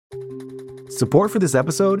Support for this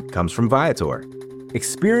episode comes from Viator.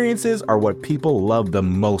 Experiences are what people love the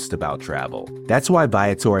most about travel. That's why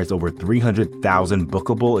Viator has over 300,000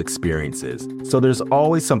 bookable experiences, so there's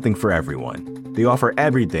always something for everyone. They offer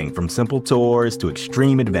everything from simple tours to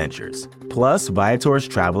extreme adventures. Plus, Viator's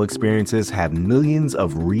travel experiences have millions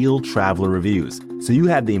of real traveler reviews, so you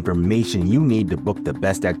have the information you need to book the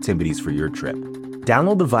best activities for your trip.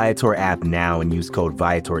 Download the Viator app now and use code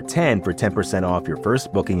Viator10 for 10% off your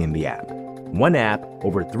first booking in the app. One app,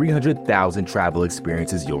 over 300,000 travel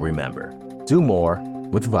experiences you'll remember. Do more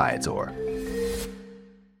with Viator.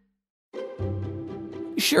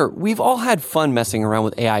 Sure, we've all had fun messing around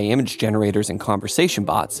with AI image generators and conversation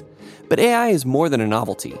bots, but AI is more than a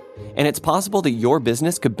novelty, and it's possible that your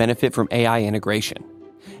business could benefit from AI integration.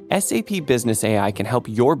 SAP Business AI can help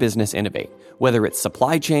your business innovate, whether it's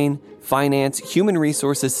supply chain, finance, human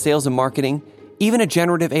resources, sales and marketing, even a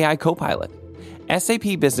generative AI copilot.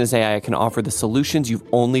 SAP Business AI can offer the solutions you've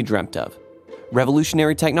only dreamt of.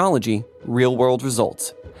 Revolutionary technology, real-world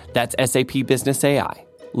results. That's SAP Business AI.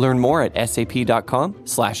 Learn more at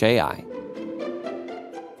sap.com/AI.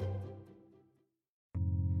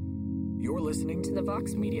 You're listening to the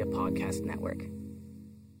Vox Media Podcast Network.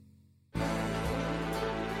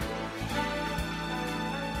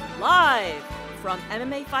 Live from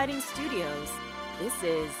MMA Fighting Studios, this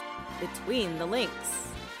is Between the Links.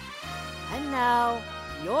 And now,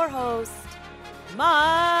 your host,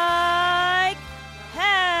 Mike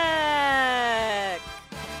Heck.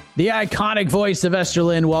 The iconic voice of Esther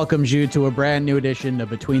Lynn welcomes you to a brand new edition of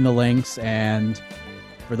Between the Links. And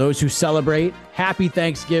for those who celebrate, happy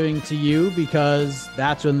Thanksgiving to you, because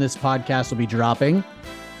that's when this podcast will be dropping.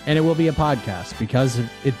 And it will be a podcast because of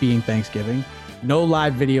it being Thanksgiving. No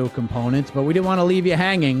live video components, but we didn't want to leave you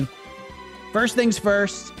hanging. First things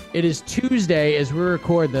first, it is Tuesday as we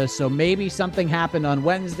record this, so maybe something happened on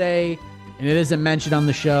Wednesday and it isn't mentioned on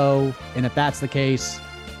the show. And if that's the case,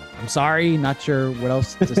 I'm sorry, not sure what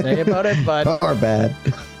else to say about it, but our bad.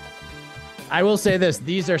 I will say this.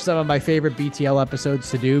 These are some of my favorite BTL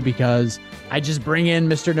episodes to do because I just bring in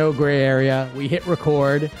Mr. No Gray Area. We hit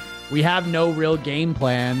record. We have no real game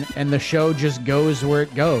plan, and the show just goes where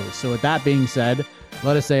it goes. So with that being said,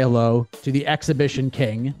 let us say hello to the exhibition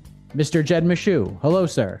king, Mr. Jed Meshew. Hello,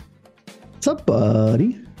 sir. What's up,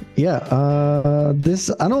 buddy? Yeah,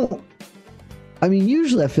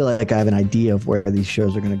 usually I feel like I have an idea of where these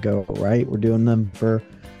shows are going to go, right? We're doing them for,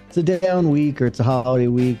 it's a down week or it's a holiday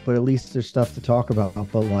week, but at least there's stuff to talk about.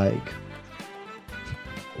 But like,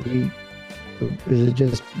 we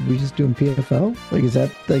just doing PFL? Like, is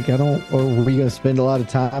that like, or are we going to spend a lot of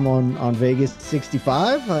time on Vegas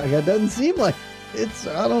 65? Like, that doesn't seem like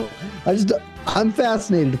I'm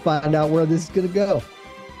fascinated to find out where this is going to go.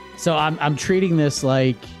 So I'm treating this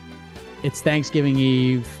like it's Thanksgiving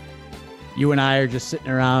Eve. You and I are just sitting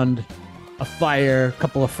around a fire, a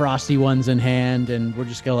couple of frosty ones in hand, and we're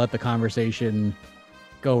just going to let the conversation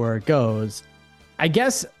go where it goes. I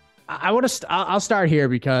guess I'll start here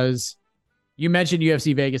because you mentioned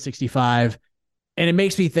UFC Vegas 65, and it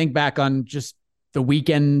makes me think back on just the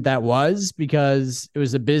weekend that was, because it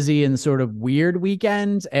was a busy and sort of weird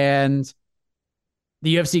weekend, and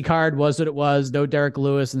the UFC card was what it was. No Derek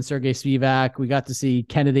Lewis and Sergey Spivak. We got to see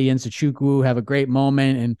Kennedy and Sachukwu have a great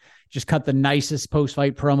moment and just cut the nicest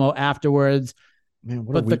post-fight promo afterwards. Man,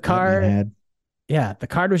 what but the card, the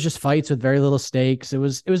card was just fights with very little stakes. It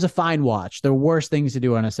was a fine watch. There were worse things to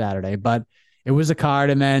do on a Saturday, but it was a card.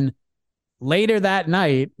 And then later that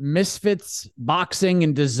night, Misfits Boxing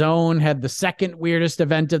and DAZN had the second weirdest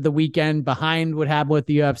event of the weekend behind what happened with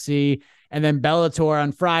the UFC. And then Bellator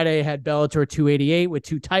on Friday had Bellator 288 with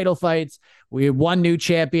 2 title fights. We had one new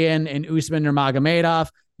champion in Usman Nurmagomedov.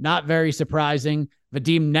 Not very surprising.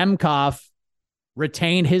 Vadim Nemkov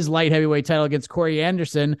retained his light heavyweight title against Corey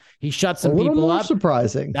Anderson. He shut some people up.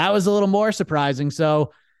 Surprising. That was a little more surprising.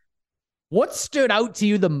 So what stood out to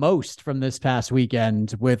you the most from this past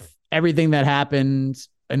weekend with everything that happened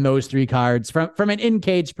in those 3 cards from an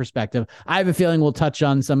in-cage perspective? I have a feeling we'll touch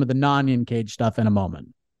on some of the non-in-cage stuff in a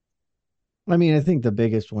moment. I mean, I think the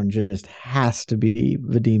biggest one just has to be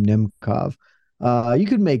Vadim Nemkov. You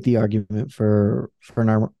could make the argument for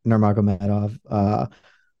Nurmagomedov,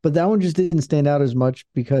 but that one just didn't stand out as much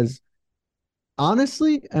because,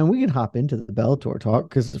 honestly, and we can hop into the Bellator talk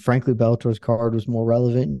because, frankly, Bellator's card was more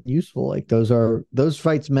relevant and useful. Like, those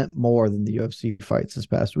fights meant more than the UFC fights this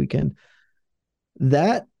past weekend.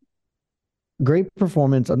 That great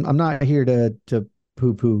performance. I'm not here to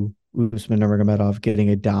poo-poo Usman Nurmagomedov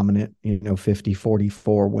getting a dominant,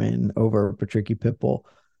 50-44 win over Patricky Pitbull.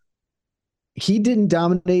 he didn't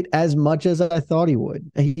dominate as much as I thought he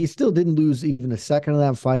would. He still didn't lose even a second of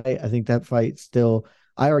that fight. I think that fight still,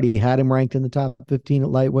 I already had him ranked in the top 15 at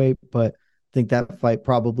lightweight, but I think that fight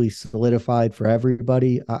probably solidified for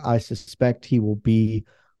everybody. I suspect he will be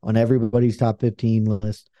on everybody's top 15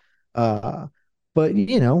 list. Uh, but,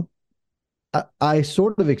 I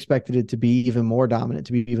sort of expected it to be even more dominant,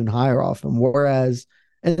 to be even higher off him. Whereas,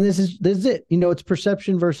 and this is it. It's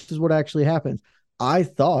perception versus what actually happens. I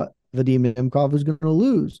thought Vadim Nemkov was going to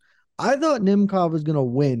lose. I thought Nemkov was going to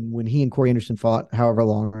win when he and Corey Anderson fought, however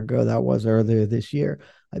long ago that was, earlier this year.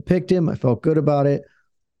 I picked him. I felt good about it.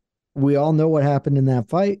 We all know what happened in that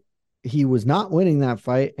fight. He was not winning that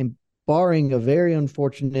fight, and barring a very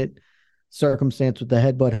unfortunate circumstance with the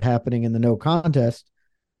headbutt happening in the no contest,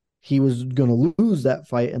 he was going to lose that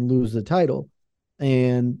fight and lose the title.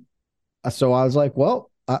 And so I was like,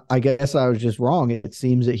 well, I guess I was just wrong. It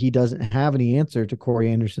seems that he doesn't have any answer to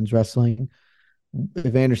Corey Anderson's wrestling.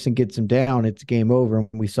 If Anderson gets him down, it's game over. And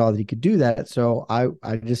we saw that he could do that. So I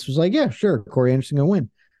just was like, yeah, sure. Corey Anderson going to win.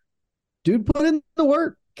 Dude put in the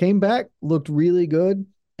work, came back, looked really good.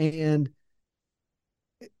 And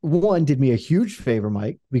one, did me a huge favor,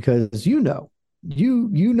 Mike, because you know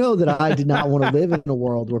that I did not want to live in a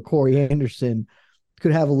world where Corey Anderson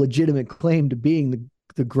could have a legitimate claim to being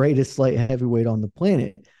the greatest light heavyweight on the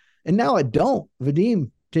planet. And now I don't.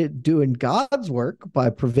 Vadim doing God's work by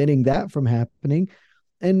preventing that from happening.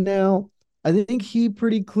 And now I think he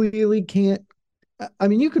pretty clearly can't. I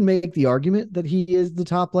mean, you can make the argument that he is the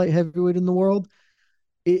top light heavyweight in the world.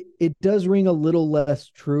 It does ring a little less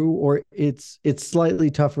true, or it's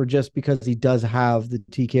slightly tougher just because he does have the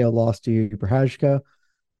TKO loss to Prochazka.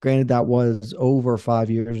 Granted, that was over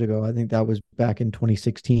 5 years ago. I think that was back in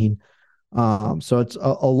 2016. So it's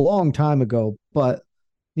a long time ago, but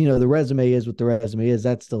the resume is what the resume is.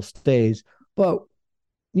 That still stays. But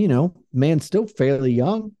man's still fairly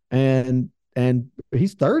young, and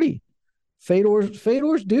he's 30.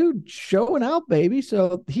 Fedor's dude showing out, baby.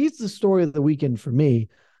 So he's the story of the weekend for me.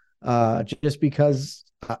 Just because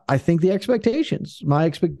I think my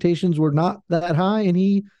expectations were not that high, and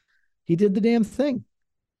he did the damn thing.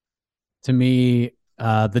 To me,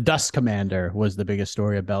 the Dust Commander was the biggest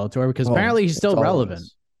story of Bellator, because apparently he's still relevant.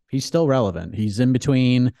 He's still relevant. He's in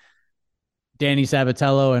between Danny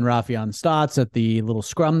Sabatello and Rafion Stotts at the little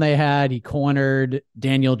scrum they had. He cornered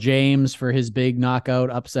Daniel James for his big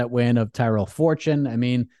knockout upset win of Tyrell Fortune. I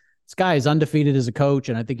mean, this guy is undefeated as a coach,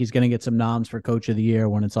 and I think he's going to get some noms for Coach of the Year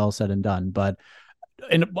when it's all said and done. But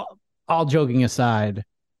all joking aside,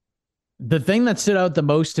 the thing that stood out the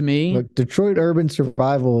most to me... Look, Detroit Urban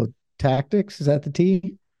Survival Tactics, is that the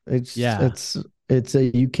T? It's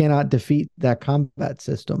a you cannot defeat that combat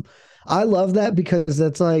system. I love that, because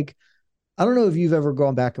that's like, I don't know if you've ever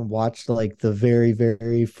gone back and watched like the very,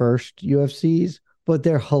 very first UFCs, but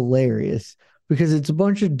they're hilarious because it's a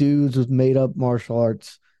bunch of dudes with made up martial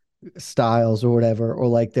arts styles or whatever, or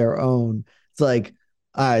like their own. It's like,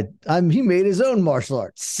 he made his own martial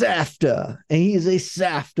arts, SAFTA, and he's a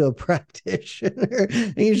SAFTA practitioner.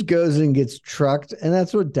 And he just goes and gets trucked, and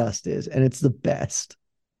that's what Dust is, and it's the best.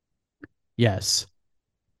 Yes.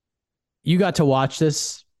 You got to watch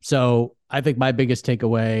this, so I think my biggest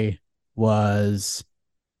takeaway was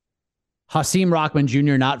Hasim Rahman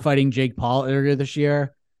Jr. not fighting Jake Paul earlier this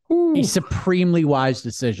year. Ooh. A supremely wise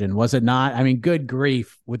decision, was it not? I mean, good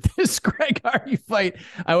grief with this Greg Hardy fight.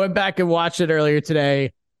 I went back and watched it earlier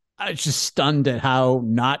today. I was just stunned at how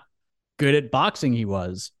not good at boxing he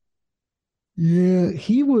was. Yeah,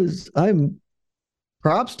 he was.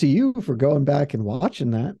 Props to you for going back and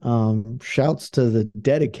watching that. Shouts to the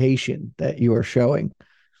dedication that you are showing.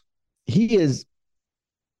 He's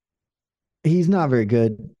not very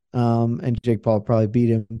good. And Jake Paul probably beat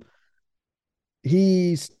him.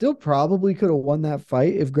 He still probably could have won that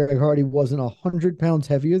fight if Greg Hardy wasn't 100 pounds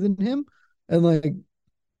heavier than him. And like,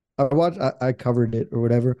 I covered it or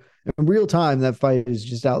whatever. In real time, that fight is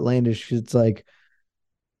just outlandish. It's like,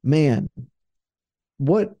 man,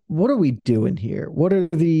 what are we doing here? What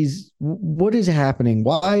is happening?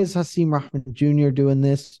 Why is Hasim Rahman Jr. doing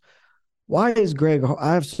this? Why is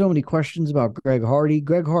I have so many questions about Greg Hardy.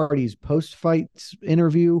 Greg Hardy's post-fight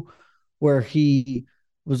interview where he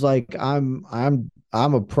was like, I'm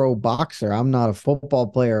a pro boxer. I'm not a football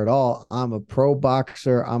player at all. I'm a pro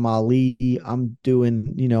boxer. I'm Ali. I'm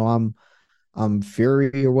doing, I'm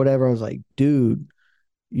Fury or whatever. I was like, dude,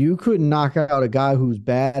 you couldn't knock out a guy who's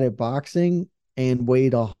bad at boxing and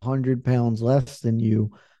weighed 100 pounds less than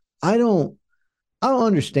you. I don't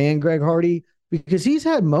understand Greg Hardy, because he's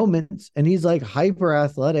had moments and he's like hyper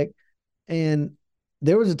athletic, and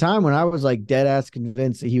there was a time when I was like dead ass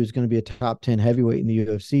convinced that he was going to be a top 10 heavyweight in the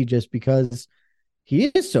UFC just because he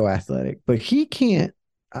is so athletic, but he can't.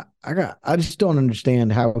 I just don't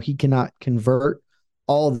understand how he cannot convert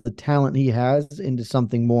all the talent he has into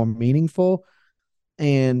something more meaningful.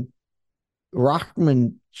 And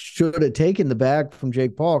Rockman should have taken the bag from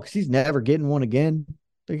Jake Paul because he's never getting one again.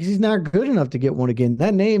 Because he's not good enough to get one again.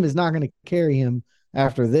 That name is not going to carry him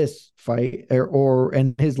after this fight,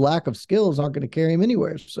 and his lack of skills aren't going to carry him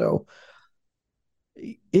anywhere. So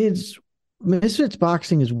it's Misfits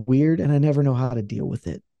boxing is weird, and I never know how to deal with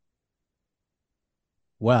it.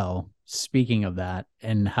 Well, speaking of that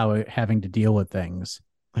and how having to deal with things.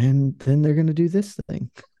 And then they're going to do this thing.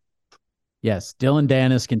 Yes, Dylan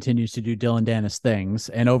Dennis continues to do Dylan Dennis things.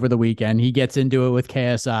 And over the weekend, he gets into it with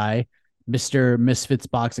KSI, Mr. Misfits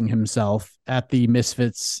Boxing himself, at the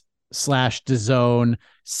Misfits /DAZN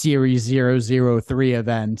Series 003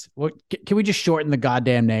 event. What can we just shorten the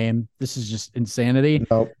goddamn name? This is just insanity.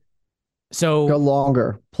 Nope. So go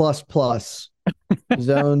longer. Plus.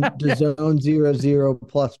 DAZN 00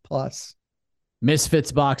 plus.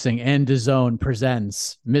 Misfits Boxing and DAZN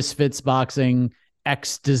presents Misfits Boxing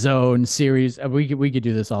X DAZN series. We could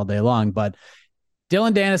do this all day long, but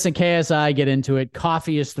Dylan Dennis and KSI get into it.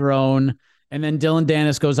 Coffee is thrown, and then Dylan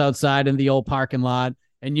Dennis goes outside in the old parking lot.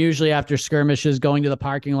 And usually after skirmishes, going to the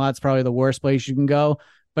parking lot is probably the worst place you can go.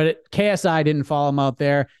 But KSI didn't follow him out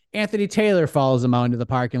there. Anthony Taylor follows him out into the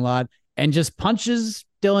parking lot and just punches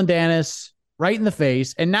Dylan Dennis right in the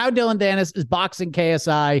face. And now Dylan Dennis is boxing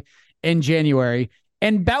KSI in January.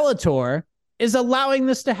 And Bellator is allowing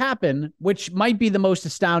this to happen, which might be the most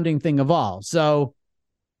astounding thing of all. So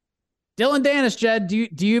Dylan Dennis, Jed, do you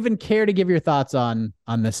even care to give your thoughts on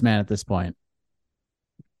this man at this point?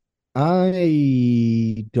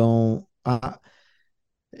 I don't.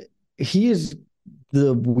 He is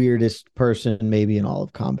the weirdest person maybe in all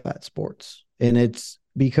of combat sports, and it's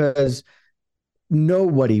because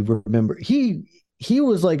nobody remember he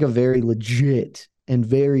was like a very legit and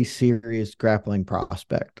very serious grappling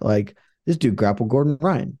prospect. Like this dude grappled Gordon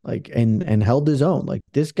Ryan, like and held his own. Like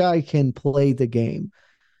this guy can play the game.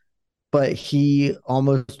 But he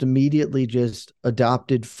almost immediately just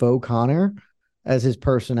adopted faux Connor as his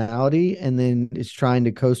personality and then is trying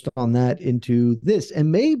to coast on that into this.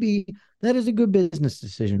 And maybe that is a good business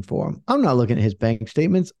decision for him. I'm not looking at his bank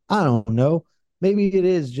statements. I don't know. Maybe it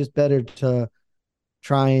is just better to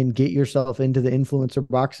try and get yourself into the influencer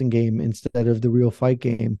boxing game instead of the real fight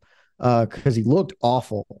game. Because he looked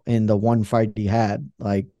awful in the one fight he had,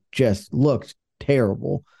 like just looked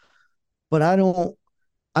terrible. But I don't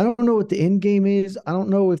know what the end game is. I don't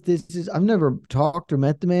know if this is. I've never talked or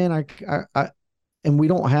met the man. And we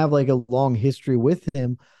don't have like a long history with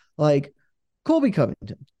him. Like Colby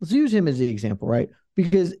Covington. Let's use him as the example, right?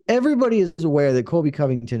 Because everybody is aware that Colby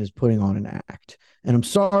Covington is putting on an act. And I'm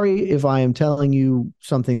sorry if I am telling you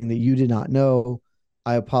something that you did not know.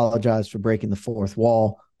 I apologize for breaking the fourth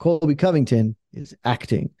wall. Colby Covington is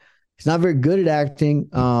acting. He's not very good at acting.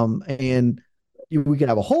 And we could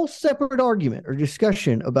have a whole separate argument or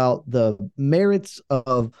discussion about the merits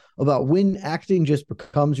of about when acting just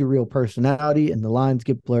becomes your real personality and the lines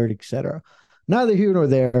get blurred, etc. Neither here nor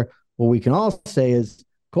there. What we can all say is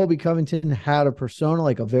Colby Covington had a persona,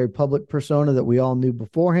 like a very public persona that we all knew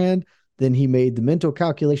beforehand. Then he made the mental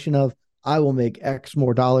calculation of, I will make X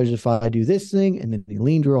more dollars if I do this thing. And then he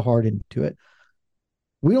leaned real hard into it.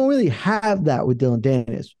 We don't really have that with Dylan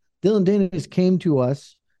Dennis. Dylan Dennis came to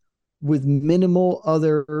us with minimal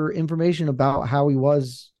other information about how he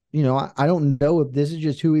was. You know, I don't know if this is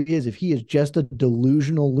just who he is, if he is just a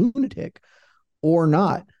delusional lunatic or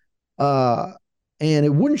not. And it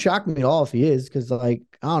wouldn't shock me at all if he is, because, like,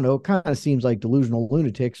 I don't know, it kind of seems like delusional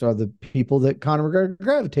lunatics are the people that Conor McGregor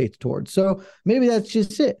gravitates towards. So maybe that's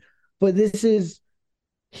just it. But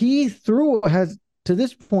he has to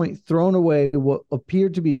this point thrown away what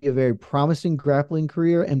appeared to be a very promising grappling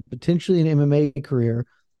career and potentially an MMA career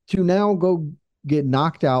to now go get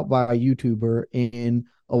knocked out by a YouTuber in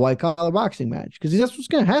a white collar boxing match, because that's what's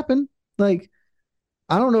going to happen. Like,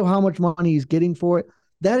 I don't know how much money he's getting for it.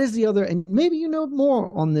 That is the other, and maybe you know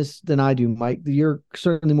more on this than I do, Mike. You're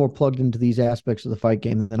certainly more plugged into these aspects of the fight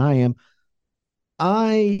game than I am.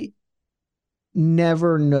 I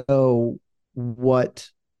never know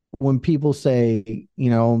when people say,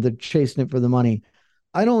 you know, they're chasing it for the money.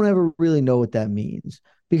 I don't ever really know what that means,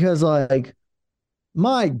 because, like,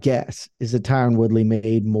 my guess is that Tyron Woodley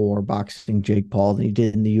made more boxing Jake Paul than he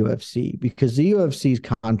did in the UFC, because the UFC's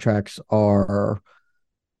contracts are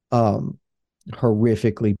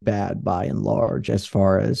horrifically bad by and large as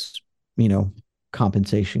far as, you know,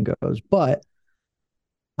 compensation goes. But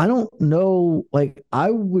I don't know. Like, I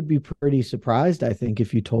would be pretty surprised, I think,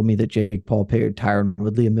 if you told me that Jake Paul paid Tyron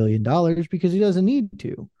Woodley $1 million because he doesn't need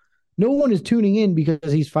to. No one is tuning in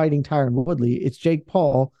because he's fighting Tyron Woodley. It's Jake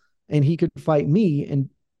Paul, and he could fight me and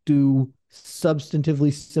do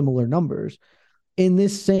substantively similar numbers. In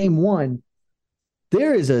this same one,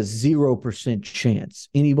 there is a 0% chance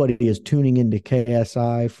anybody is tuning into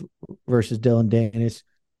KSI versus Dylan Dennis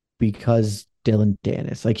because Dylan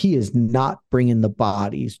Dennis, like, he is not bringing the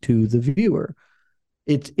bodies to the viewer.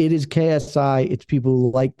 It is KSI. It's people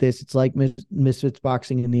who like this. It's like Misfits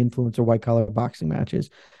boxing and the influencer white collar boxing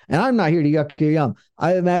matches. And I'm not here to yuck your yum.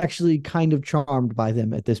 I am actually kind of charmed by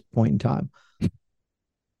them at this point in time.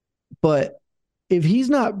 But if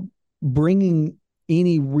he's not bringing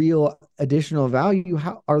any real additional value,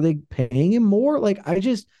 how are they paying him more? Like, I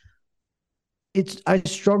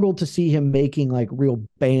struggle to see him making like real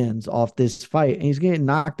bands off this fight, and he's getting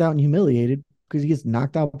knocked out and humiliated because he gets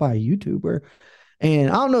knocked out by a YouTuber.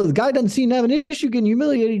 And I don't know, the guy doesn't seem to have an issue getting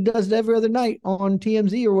humiliated. He does it every other night on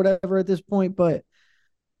TMZ or whatever at this point, but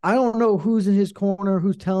I don't know who's in his corner,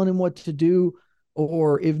 who's telling him what to do,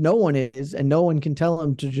 or if no one is, and no one can tell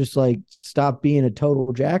him to just like stop being a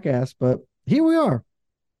total jackass. But here we are.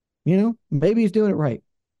 Maybe he's doing it right.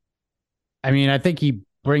 I mean, I think he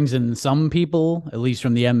brings in some people, at least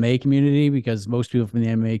from the MMA community, because most people from the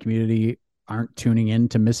MMA community aren't tuning in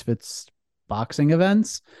to Misfits boxing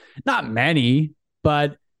events. Not many,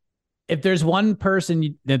 but if there's one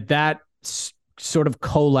person that sort of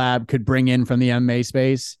collab could bring in from the MMA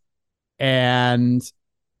space and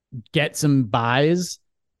get some buys,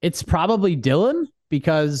 it's probably Dylan,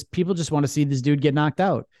 because people just want to see this dude get knocked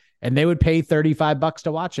out. And they would pay $35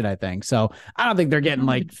 to watch it, I think. So I don't think they're getting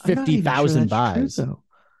like 50,000 buys. True,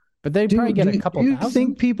 but they probably get a couple thousand. Do you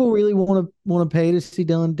think people really want to pay to see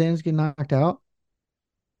Dylan Dennis get knocked out?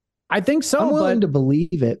 I think so. I'm willing to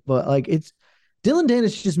believe it, but like, Dylan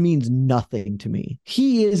Dennis just means nothing to me.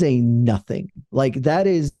 He is a nothing. Like, that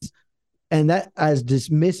is, and that, as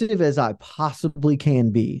dismissive as I possibly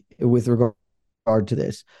can be with regard to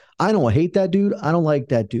this, I don't hate that dude. I don't like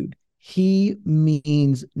that dude. He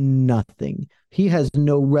means nothing. He has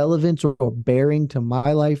no relevance or bearing to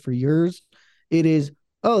my life or yours. It is,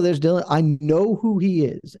 oh, there's Dylan. I know who he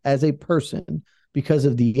is as a person because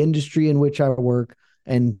of the industry in which I work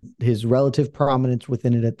and his relative prominence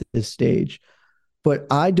within it at this stage. But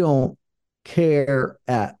I don't care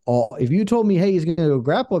at all. If you told me, hey, he's going to go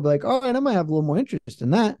grapple, I'd be like, all right, I might have a little more interest in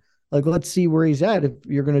that. Like, let's see where he's at if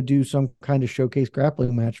you're going to do some kind of showcase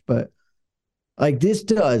grappling match. But like, this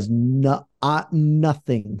does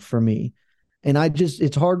nothing for me. And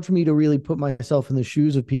it's hard for me to really put myself in the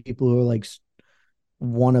shoes of people who are like,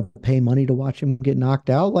 want to pay money to watch him get knocked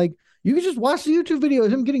out. Like, you can just watch the YouTube video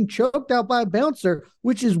of him getting choked out by a bouncer,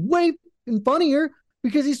 which is way funnier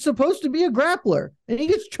because he's supposed to be a grappler and he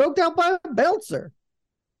gets choked out by a bouncer.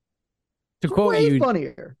 To quote you,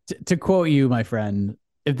 funnier. To quote you, my friend,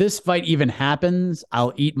 if this fight even happens,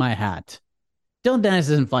 I'll eat my hat. Dylan Dennis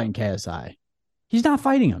isn't fighting KSI. He's not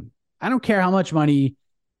fighting him. I don't care how much money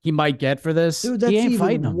he might get for this. Dude, that's he ain't even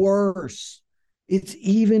fighting him. Worse. It's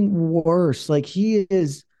even worse. Like, he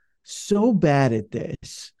is so bad at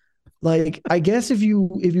this. Like, I guess if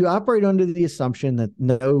you operate under the assumption that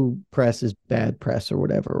no press is bad press or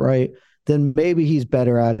whatever, right? Then maybe he's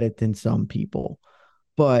better at it than some people.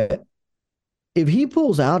 But if he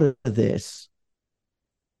pulls out of this,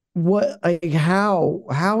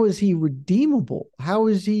 how is he redeemable? How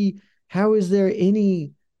is there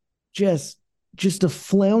any just a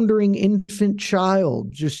floundering infant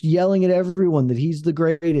child just yelling at everyone that he's the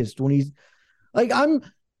greatest when he's like,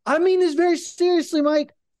 I mean this very seriously,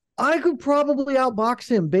 Mike. I could probably outbox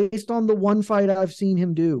him based on the one fight I've seen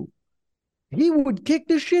him do. He would kick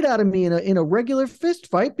the shit out of me in a regular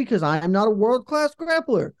fist fight because I am not a world-class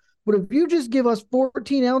grappler. But if you just give us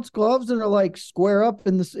 14-ounce gloves and are like, square up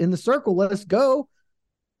in the circle, let us go,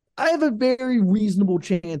 I have a very reasonable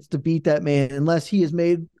chance to beat that man unless he has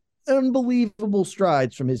made unbelievable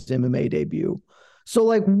strides from his MMA debut. So,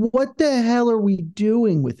 like, what the hell are we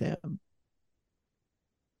doing with him?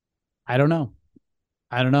 I don't know.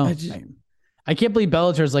 I can't believe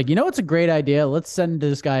Bellator's like, it's a great idea. Let's send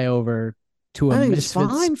this guy over to a Misfits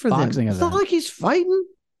boxing event. It's not like he's fighting.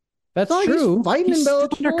 That's true. He's fighting in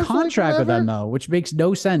Bellator. He's under contract with them, though, which makes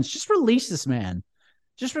no sense. Just release this man.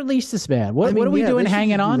 What are we doing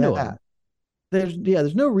hanging on to him?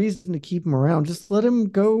 There's no reason to keep him around. Just let him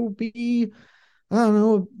go be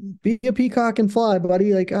a peacock and fly,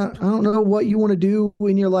 buddy. Like, I don't know what you want to do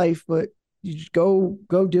in your life, but you just go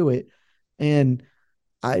do it. And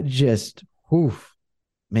I just,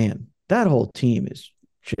 man, that whole team is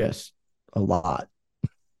just a lot.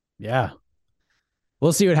 Yeah.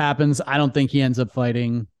 We'll see what happens. I don't think he ends up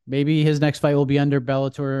fighting. Maybe his next fight will be under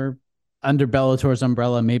Bellator's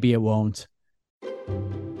umbrella. Maybe it won't.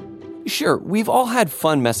 Sure, we've all had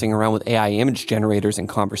fun messing around with AI image generators and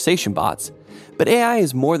conversation bots, but AI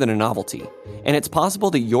is more than a novelty, and it's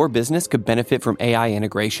possible that your business could benefit from AI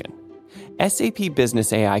integration. SAP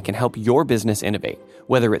Business AI can help your business innovate,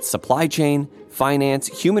 whether it's supply chain, finance,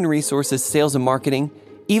 human resources, sales and marketing,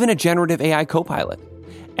 even a generative AI copilot.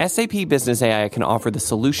 SAP Business AI can offer the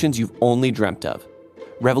solutions you've only dreamt of.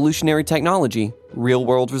 Revolutionary technology,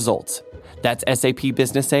 real-world results. That's SAP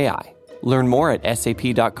Business AI. Learn more at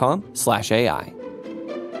sap.com/AI.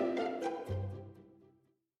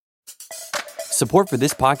 Support for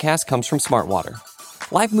this podcast comes from Smartwater.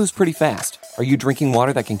 Life moves pretty fast. Are you drinking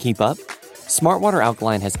water that can keep up? Smartwater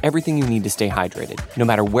Alkaline has everything you need to stay hydrated, no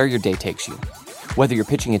matter where your day takes you. Whether you're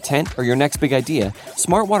pitching a tent or your next big idea,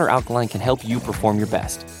 Smartwater Alkaline can help you perform your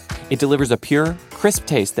best. It delivers a pure, crisp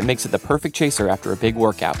taste that makes it the perfect chaser after a big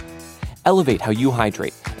workout. Elevate how you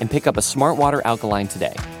hydrate and pick up a Smartwater Alkaline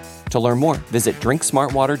today. To learn more, visit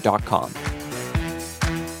drinksmartwater.com.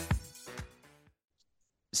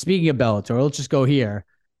 Speaking of Bellator, let's just go here.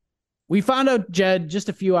 We found out, Jed, just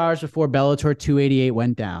a few hours before Bellator 288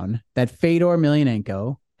 went down, that Fedor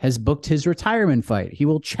Emelianenko has booked his retirement fight. He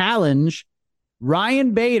will challenge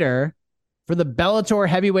Ryan Bader for the Bellator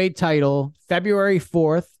heavyweight title February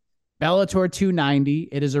 4th, Bellator 290.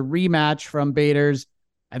 It is a rematch from Bader's,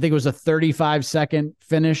 I think it was a 35-second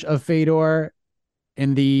finish of Fedor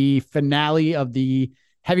in the finale of the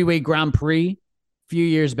heavyweight Grand Prix a few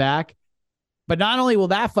years back. But not only will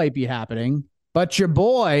that fight be happening, but your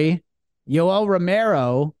boy, Yoel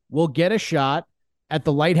Romero, will get a shot at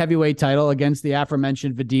the light heavyweight title against the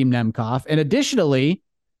aforementioned Vadim Nemkov. And additionally,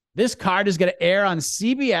 this card is going to air on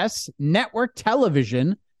CBS network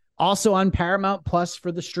television, also on Paramount Plus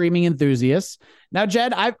for the streaming enthusiasts. Now,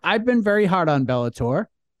 Jed, I've been very hard on Bellator,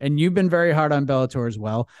 and you've been very hard on Bellator as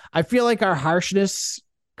well. I feel like our harshness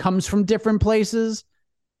comes from different places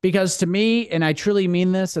because to me, and I truly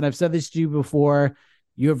mean this, and I've said this to you before,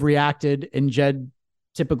 you have reacted in Jed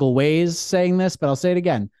typical ways saying this, but I'll say it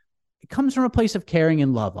again. It comes from a place of caring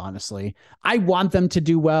and love, honestly. I want them to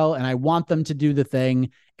do well, and I want them to do the thing,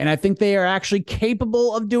 and I think they are actually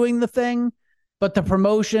capable of doing the thing, but the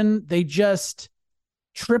promotion, they just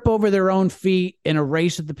trip over their own feet in a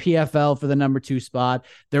race with the PFL for the number 2 spot.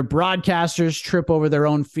 Their broadcasters trip over their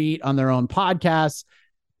own feet on their own podcasts.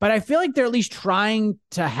 But I feel like they're at least trying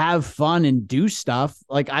to have fun and do stuff.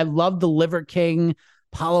 Like, I love the Liver King,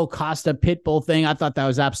 Paulo Costa Pitbull thing. I thought that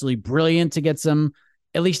was absolutely brilliant to get some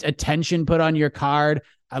at least attention put on your card.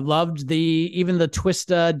 I loved even the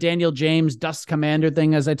Twista Daniel James Dust Commander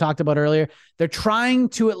thing, as I talked about earlier. They're trying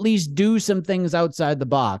to at least do some things outside the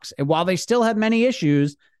box. And while they still have many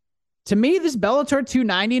issues, to me, this Bellator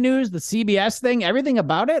 290 news, the CBS thing, everything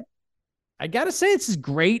about it, I got to say, it's is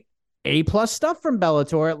great A+ stuff from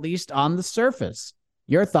Bellator, at least on the surface.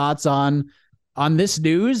 Your thoughts on this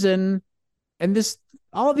news and this,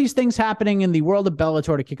 all of these things happening in the world of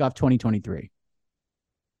Bellator to kick off 2023?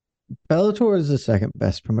 Bellator is the second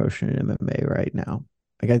best promotion in MMA right now.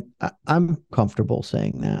 Like I'm comfortable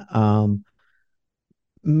saying that.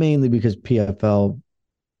 Mainly because PFL,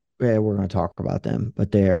 yeah, we're going to talk about them,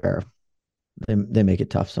 but they make it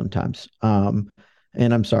tough sometimes. And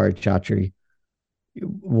I'm sorry, Chatri,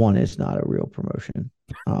 one is not a real promotion.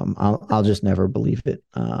 I'll just never believe it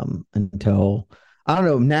until I don't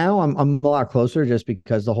know. Now I'm a lot closer just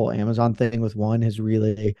because the whole Amazon thing with one has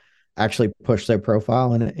really actually push their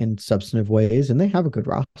profile in substantive ways, and they have a good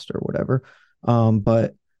roster or whatever.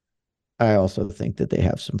 But I also think that they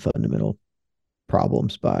have some fundamental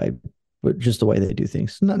problems by just the way they do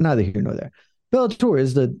things. Neither here nor there. Bellator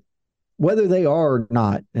is whether they are or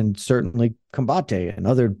not, and certainly Combate and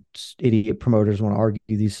other idiot promoters want to argue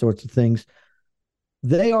these sorts of things.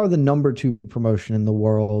 They are the number 2 promotion in the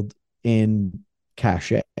world in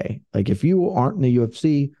cachet. Like, if you aren't in the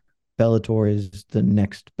UFC, Bellator is the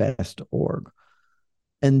next best org.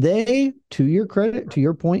 And they, to your credit, to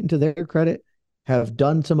your point and to their credit, have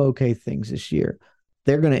done some okay things this year.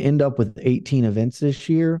 They're going to end up with 18 events this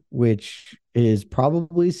year, which is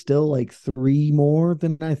probably still like 3 more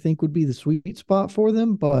than I think would be the sweet spot for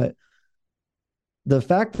them. But the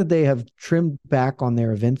fact that they have trimmed back on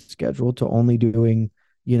their event schedule to only doing,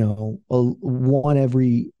 one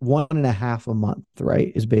every 1.5 a month,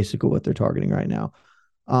 right, is basically what they're targeting right now.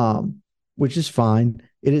 Which is fine.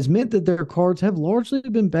 It has meant that their cards have largely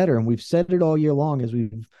been better, and we've said it all year long as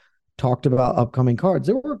we've talked about upcoming cards.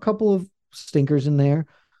 There were a couple of stinkers in there.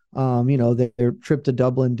 Their trip to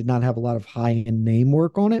Dublin did not have a lot of high-end name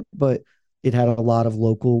work on it, but It had a lot of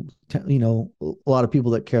local, a lot of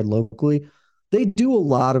people that cared locally. They do a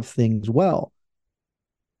lot of things well.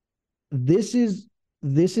 This is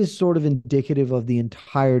sort of indicative of the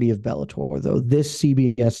entirety of Bellator, though. This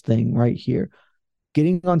CBS thing right here,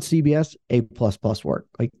 getting on CBS, A++ work.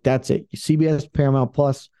 Like, that's it. CBS, Paramount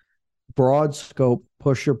Plus, broad scope,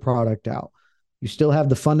 push your product out. You still have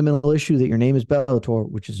the fundamental issue that your name is Bellator,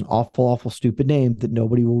 which is an awful, awful stupid name that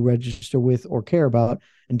nobody will register with or care about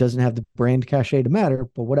and doesn't have the brand cachet to matter,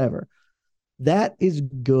 but whatever. That is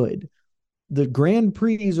good. The Grand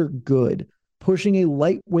Prix are good. Pushing a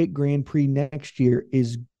lightweight Grand Prix next year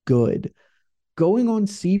is good. Going on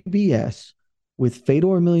CBS with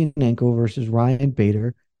Fedor Emelianenko versus Ryan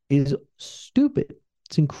Bader is stupid.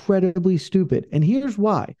 It's incredibly stupid. And here's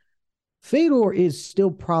why. Fedor is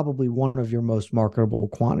still probably one of your most marketable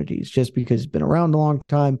quantities just because he's been around a long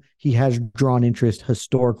time. He has drawn interest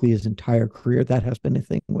historically his entire career. That has been a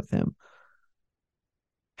thing with him.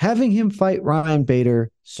 Having him fight Ryan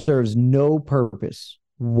Bader serves no purpose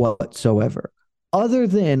whatsoever, other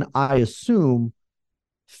than, I assume,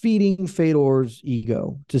 feeding Fedor's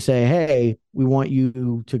ego to say, hey, we want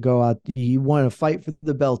you to go out. You want to fight for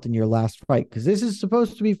the belt in your last fight, because this is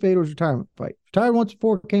supposed to be Fedor's retirement fight. Retired once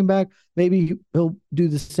before, came back. Maybe he'll do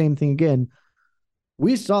the same thing again.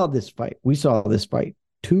 We saw this fight.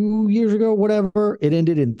 2 years ago, whatever. It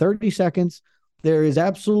ended in 30 seconds. There is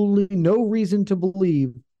absolutely no reason to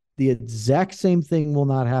believe the exact same thing will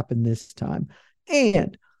not happen this time.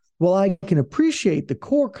 And while I can appreciate the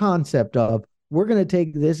core concept of we're going to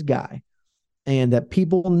take this guy and that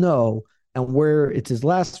people know, and where it's his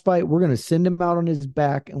last fight, we're going to send him out on his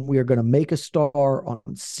back and we are going to make a star on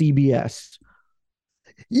CBS.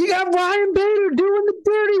 You got Ryan Bader doing the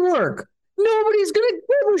dirty work. Nobody's going to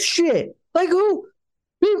give a shit. Like, who?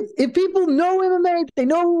 If people know MMA, they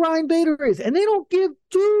know who Ryan Bader is, and they don't give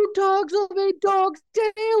two dogs of a dog's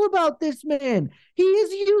tail about this man. He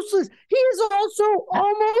is useless. He is also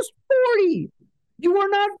almost 40. You are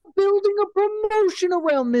not building a promotion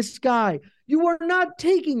around this guy. You are not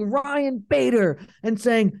taking Ryan Bader and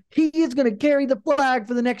saying he is going to carry the flag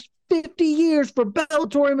for the next 50 years for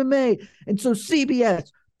Bellator MMA. And so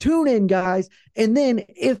CBS, tune in, guys. And then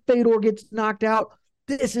if Fedor gets knocked out,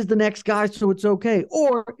 this is the next guy, so it's okay.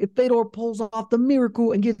 Or if Fedor pulls off the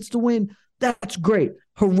miracle and gets to win, that's great.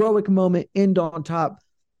 Heroic moment, end on top,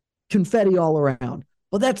 confetti all around.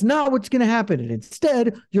 But that's not what's going to happen. And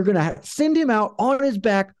instead, you're going to send him out on his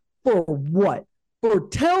back for what? For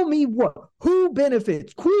tell me what? Who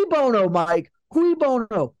benefits? Cui bono, Mike. Cui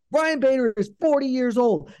bono. Ryan Bader is 40 years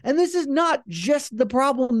old. And this is not just the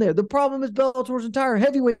problem there. The problem is Bellator's entire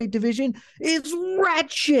heavyweight division is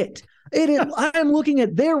rat shit. It is. I'm looking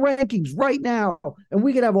at their rankings right now, and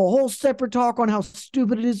we could have a whole separate talk on how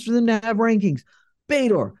stupid it is for them to have rankings.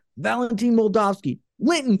 Bader, Valentin Moldavsky,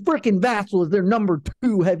 Linton freaking Vassell is their number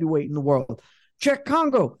 2 heavyweight in the world. Czech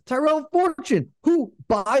Congo, Tyrell Fortune, who,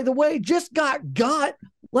 by the way, just got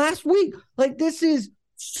last week. Like, this is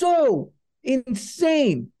so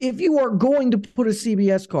insane if you are going to put a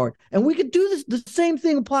CBS card. And we could do this. The same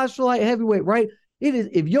thing applies for light heavyweight, right? It is,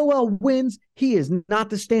 if Yoel wins, he is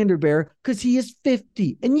not the standard bearer because he is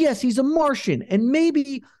 50. And yes, he's a Martian and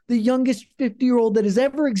maybe the youngest 50-year-old that has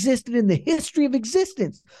ever existed in the history of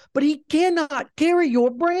existence. But he cannot carry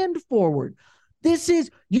your brand forward. This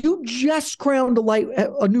is, you just crowned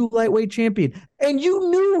a new lightweight champion, and you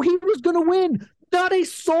knew he was going to win. Not a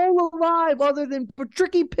soul alive other than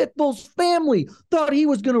Patricky Pitbull's family thought he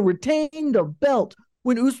was going to retain the belt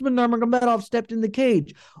when Usman Nurmagomedov stepped in the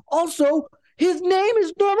cage. Also, his name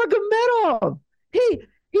is Nurmagomedov. He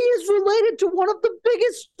is related to one of the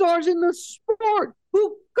biggest stars in the sport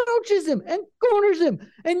who coaches him and corners him.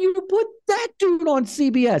 And you put that dude on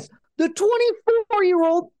CBS, the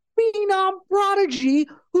 24-year-old phenom prodigy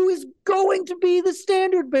who is going to be the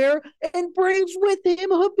standard bearer and brings with him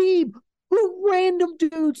Habib, who random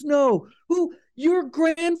dudes know, who your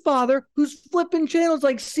grandfather who's flipping channels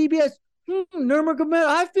like CBS, Nurmagomedov,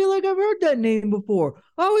 I feel like I've heard that name before.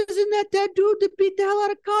 Oh, isn't that dude that beat the hell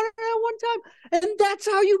out of Conor at one time? And that's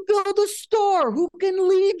how you build a star who can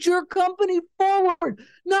lead your company forward,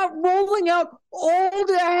 not rolling out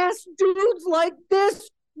old-ass dudes like this.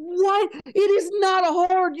 What? It is not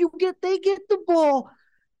hard. They get the ball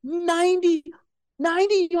 90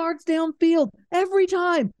 yards downfield every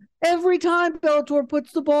time. Every time Bellator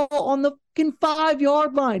puts the ball on the fucking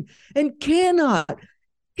 5-yard line and cannot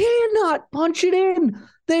punch it in.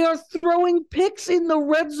 They are throwing picks in the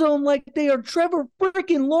red zone like they are Trevor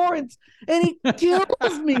freaking Lawrence, and it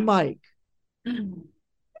kills me, Mike.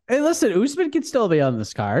 Hey, listen, Usman can still be on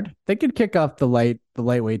this card. They could kick off the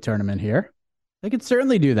lightweight tournament here. They could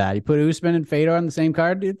certainly do that. You put Usman and Fedor on the same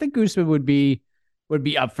card. I think Usman would be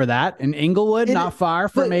up for that. And Inglewood, not far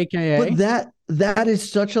from AKA. But that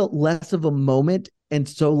is such a less of a moment and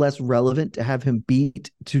so less relevant to have him beat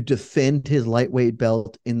to defend his lightweight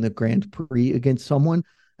belt in the Grand Prix against someone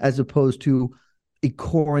as opposed to a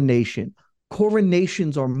coronation.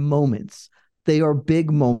 Coronations are moments. They are big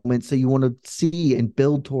moments that you want to see and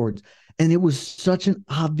build towards. And it was such an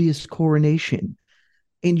obvious coronation.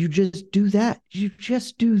 And you just do that. You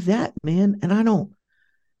just do that, man. And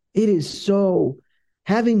it is so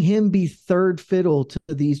having him be third fiddle to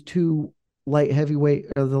these two the light heavyweight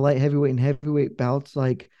and heavyweight bouts,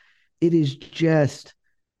 like it is just,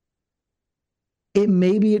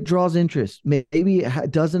 maybe it draws interest. Maybe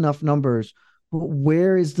it does enough numbers. But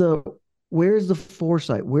where is the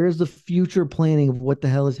foresight? Where is the future planning of what the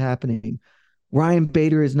hell is happening? Ryan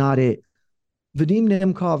Bader is not it. Vadim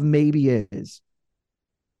Nemkov maybe is.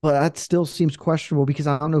 But that still seems questionable because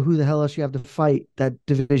I don't know who the hell else you have to fight. That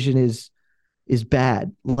division is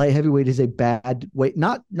bad. Light heavyweight is a bad weight.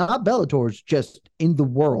 Not Bellator's, just in the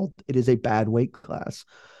world, it is a bad weight class.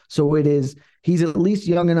 So it is. He's at least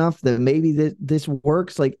young enough that maybe this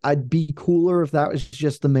works. Like, I'd be cooler if that was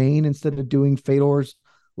just the main instead of doing Fedor's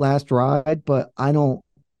last ride. But I don't.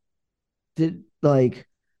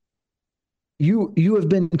 You have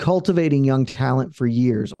been cultivating young talent for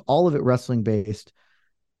years, all of it wrestling based.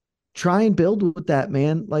 Try and build with that,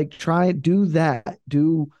 man. Like, do that.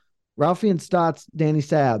 Do Ralphie and Stotts, Danny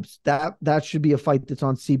Sabs. That should be a fight that's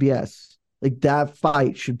on CBS. Like, that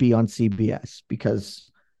fight should be on CBS because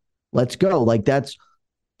let's go. Like,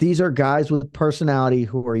 these are guys with personality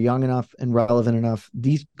who are young enough and relevant enough.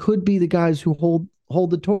 These could be the guys who hold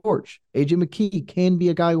the torch. AJ McKee can be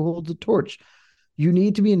a guy who holds the torch. You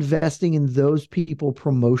need to be investing in those people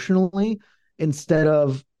promotionally instead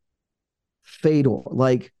of Fedor.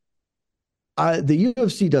 Like, the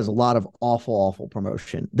UFC does a lot of awful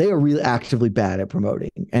promotion. They are really actively bad at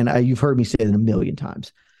promoting. And you've heard me say it a million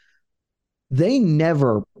times. They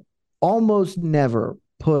almost never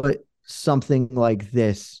put something like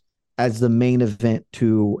this as the main event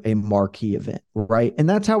to a marquee event, right? And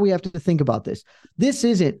that's how we have to think about this. This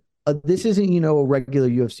isn't a regular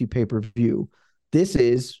UFC pay-per-view. This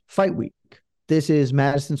is Fight Week. This is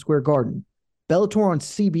Madison Square Garden. Bellator on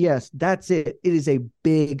CBS, that's it. It is a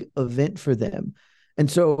big event for them. And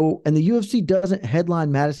the UFC doesn't headline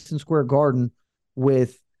Madison Square Garden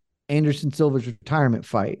with Anderson Silva's retirement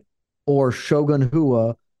fight or Shogun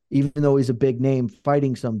Rua, even though he's a big name,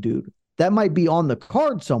 fighting some dude. That might be on the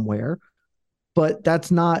card somewhere, but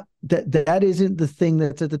that isn't the thing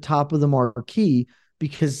that's at the top of the marquee,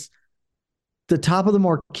 because the top of the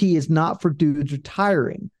marquee is not for dudes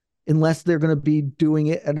retiring, unless they're going to be doing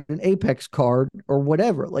it at an Apex card or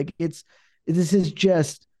whatever. Like, it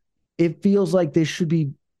feels like they should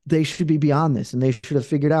be beyond this, and they should have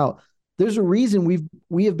figured out there's a reason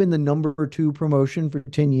we have been the number 2 promotion for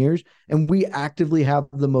 10 years, and we actively have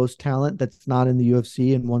the most talent that's not in the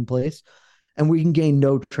UFC in one place, and we can gain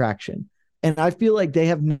no traction. And I feel like they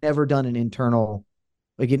have never done an internal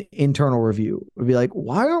review. It would be like,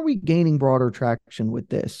 why aren't we gaining broader traction with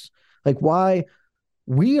this? Like, why?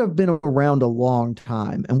 We have been around a long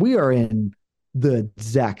time, and we are in the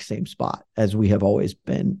exact same spot as we have always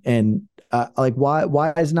been. And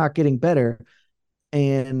why is it not getting better?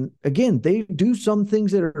 And again, they do some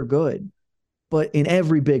things that are good, but in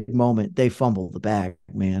every big moment, they fumble the bag,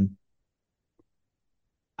 man.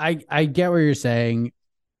 I get what you're saying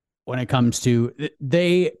when it comes to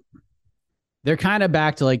they're kind of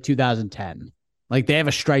back to like 2010. Like, they have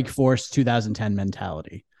a Strike Force 2010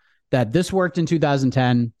 mentality that this worked in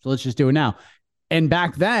 2010, so let's just do it now. And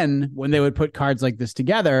back then, when they would put cards like this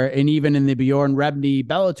together, and even in the Bjorn Rebney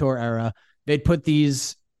Bellator era, they'd put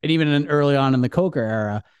these, and even early on in the Coker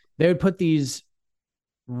era, they would put these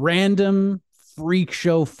random freak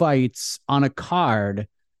show fights on a card,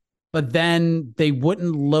 but then they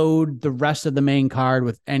wouldn't load the rest of the main card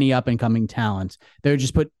with any up-and-coming talent. They would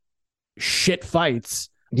just put shit fights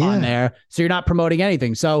on there, so you're not promoting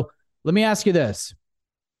anything. So let me ask you this,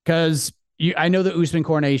 because I know the Usman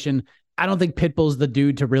coronation, I don't think Pitbull's the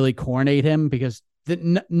dude to really coronate him, because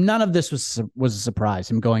none of this was a surprise,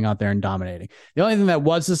 him going out there and dominating. The only thing that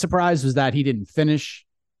was a surprise was that he didn't finish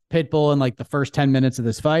Pitbull in like the first 10 minutes of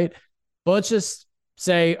this fight. But let's just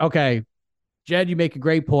say, okay, Jed, you make a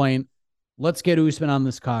great point. Let's get Usman on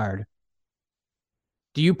this card.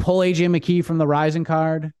 Do you pull AJ McKee from the Rising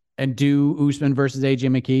card and do Usman versus AJ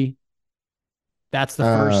McKee? That's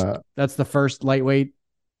the first lightweight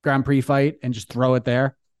Grand Prix fight, and just throw it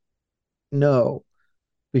there? No,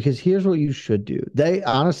 because here's what you should do.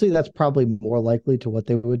 Honestly, that's probably more likely to what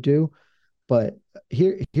they would do. but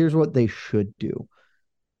here's what they should do.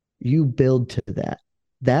 You build to that.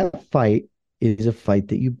 That fight is a fight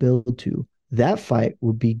that you build to. That fight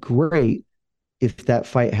would be great if that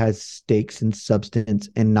fight has stakes and substance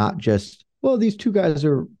and not just, well, these two guys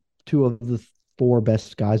are two of the four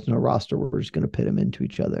best guys in our roster. We're just going to pit them into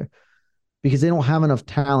each other because they don't have enough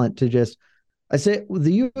talent to just. I say with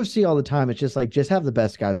the UFC all the time, it's just like, just have the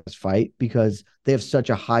best guys fight because they have such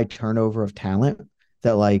a high turnover of talent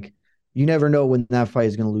that like you never know when that fight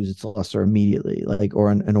is going to lose its luster immediately, like,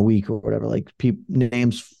 or in a week or whatever. Like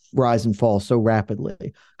names rise and fall so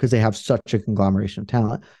rapidly because they have such a conglomeration of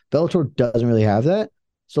talent. Bellator doesn't really have that.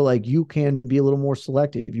 So like you can be a little more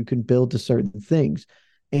selective. You can build to certain things.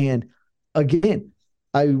 And again,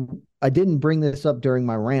 I didn't bring this up during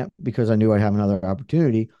my rant because I knew I'd have another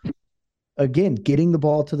opportunity. Again, getting the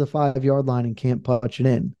ball to the 5-yard line and can't punch it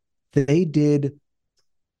in. They did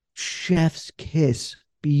chef's kiss,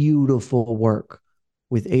 beautiful work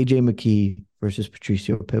with AJ McKee versus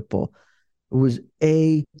Patricio Pitbull. It was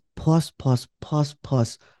A plus plus plus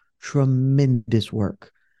plus, tremendous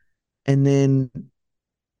work. And then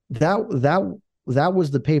that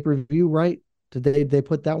was the pay-per-view, right? Did they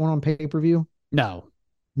put that one on pay-per-view? No,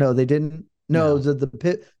 they didn't. No.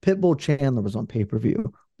 The Pitbull Chandler was on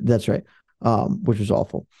pay-per-view. That's right. Which was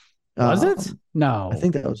awful. Was it? No, I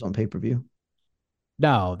think that was on pay-per-view.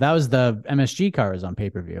 No, that was the MSG cars on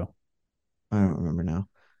pay-per-view. I don't remember now.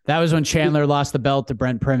 That was when Chandler lost the belt to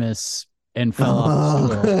Brent Primus and fell off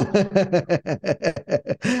the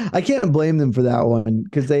stool. I can't blame them for that one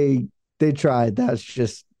because they tried. That's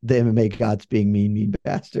just the MMA gods being mean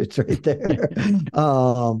bastards right there.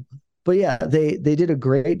 But yeah, they did a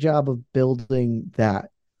great job of building that.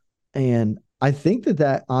 And I think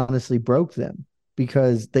that honestly broke them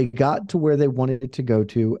because they got to where they wanted it to go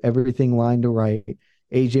to. Everything lined to right.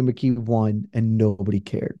 AJ McKee won and nobody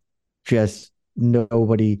cared. Just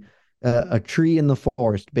nobody. A tree in the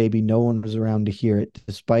forest, baby. No one was around to hear it.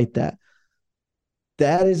 Despite that,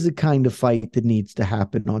 that is the kind of fight that needs to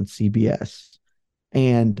happen on CBS.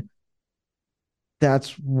 And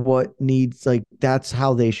that's what needs, like, that's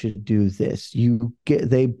how they should do this.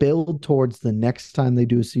 They build towards the next time they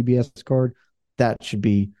do a CBS card. That should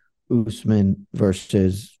be Usman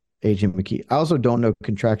versus AJ McKee. I also don't know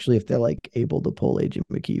contractually if they're like able to pull AJ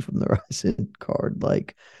McKee from the Ryzen card.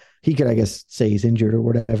 Like he could, I guess, say he's injured or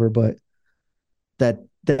whatever, but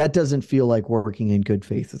that doesn't feel like working in good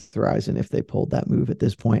faith with Ryzen if they pulled that move at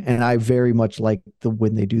this point. And I very much like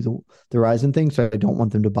when they do the Ryzen thing, so I don't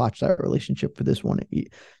want them to botch that relationship for this one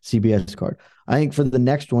CBS card. I think for the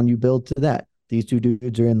next one, you build to that. These two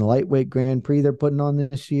dudes are in the lightweight Grand Prix they're putting on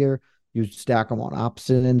this year. You stack them on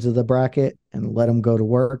opposite ends of the bracket and let them go to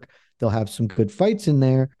work. They'll have some good fights in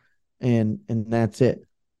there, and that's it.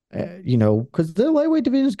 Because their lightweight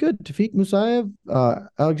division is good. Tafik Musayev,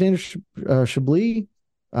 Alexander Chablis,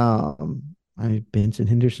 Benson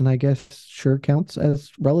Henderson, I guess, sure counts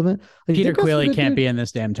as relevant. Like, Peter Queally can't be in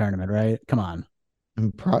this damn tournament, right? Come on.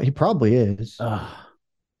 He probably is.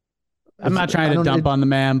 I'm not trying to dump on the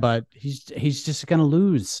man, but he's just going to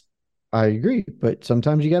lose. I agree, but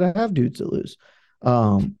sometimes you got to have dudes that lose.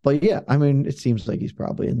 But yeah, I mean, it seems like he's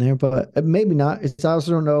probably in there, but maybe not. It's I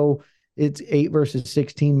also don't know. It's 8 versus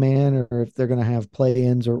 16 man, or if they're going to have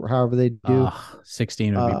play-ins or however they do.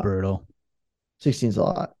 16 would be brutal. 16 is a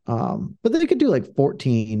lot. But they could do like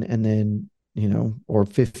 14 and then, or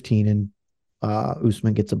 15 and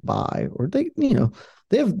Usman gets a bye, or they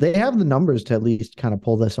have the numbers to at least kind of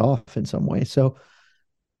pull this off in some way. So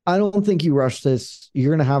I don't think you rush this. You're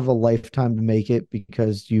going to have a lifetime to make it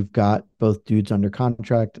because you've got both dudes under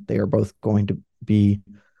contract. They are both going to be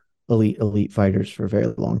elite fighters for a very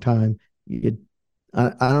long time.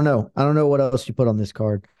 I don't know. I don't know what else you put on this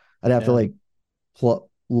card. I'd have to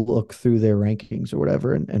look through their rankings or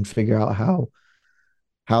whatever and figure out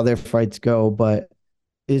how their fights go. But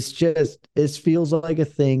it feels like a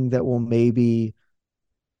thing that will maybe,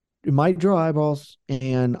 it might draw eyeballs,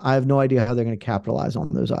 and I have no idea how they're going to capitalize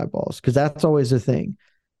on those eyeballs, because that's always the thing.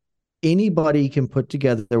 Anybody can put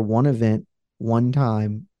together one event one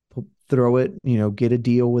time, throw it, get a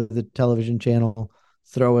deal with the television channel,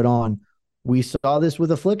 throw it on. We saw this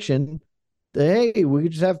with Affliction. Hey, we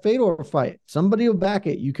could just have Fedor fight. Somebody will back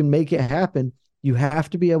it. You can make it happen. You have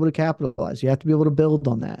to be able to capitalize. You have to be able to build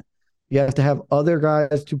on that. You have to have other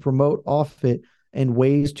guys to promote off it and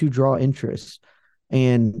ways to draw interest.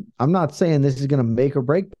 And I'm not saying this is going to make or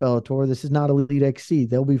break Bellator. This is not Elite XC.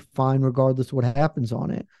 They'll be fine regardless of what happens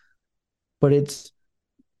on it. But if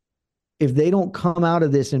they don't come out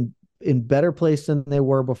of this in better place than they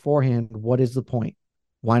were beforehand, what is the point?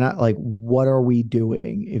 Why not? Like, what are we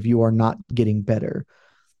doing if you are not getting better?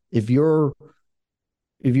 If you're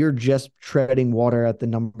just treading water at the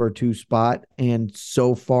number 2 spot and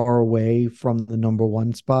so far away from the number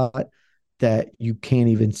 1 spot that you can't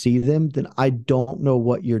even see them, then I don't know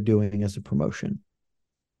what you're doing as a promotion.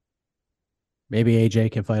 Maybe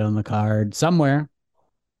AJ can fight on the card somewhere.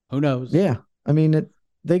 Who knows? Yeah. I mean,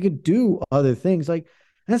 they could do other things. Like,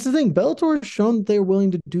 that's the thing. Bellator has shown that they're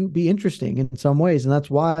willing to be interesting in some ways. And that's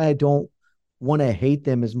why I don't want to hate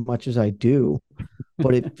them as much as I do.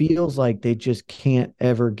 But it feels like they just can't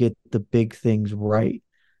ever get the big things right.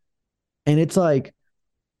 And it's like,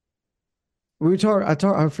 I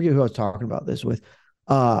forget who I was talking about this with.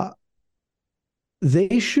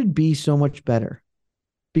 They should be so much better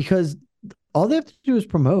because all they have to do is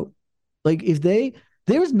promote. Like,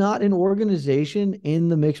 there's not an organization in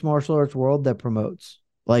the mixed martial arts world that promotes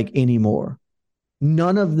like anymore.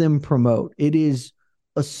 None of them promote. It is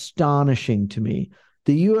astonishing to me.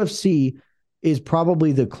 The UFC is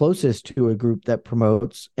probably the closest to a group that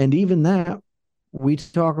promotes. And even that, we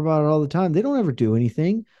talk about it all the time. They don't ever do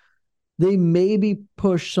anything. They maybe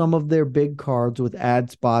push some of their big cards with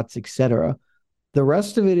ad spots, etc. The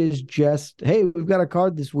rest of it is just, hey, we've got a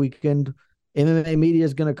card this weekend. MMA media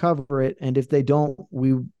is going to cover it. And if they don't,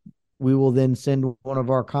 we will then send one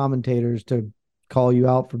of our commentators to call you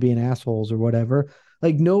out for being assholes or whatever.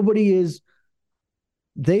 Like,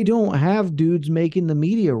 they don't have dudes making the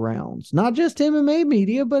media rounds, not just MMA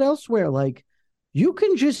media, but elsewhere. Like, you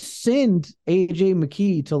can just send AJ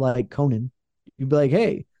McKee to like Conan. You'd be like,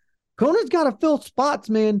 hey, Conan's got to fill spots,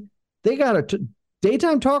 man. They got to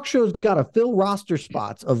daytime talk shows got to fill roster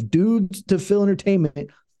spots of dudes to fill entertainment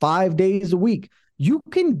 5 days a week. You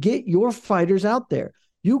can get your fighters out there.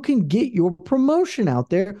 You can get your promotion out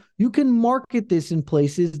there. You can market this in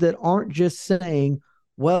places that aren't just saying,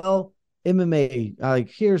 well, MMA,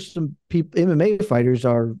 like, here's some people, MMA fighters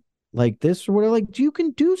are like this or whatever. Like, you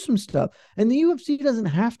can do some stuff. And the UFC doesn't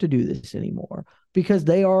have to do this anymore because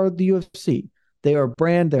they are the UFC. They are a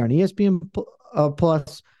brand. They're on ESPN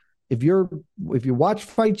Plus. If you watch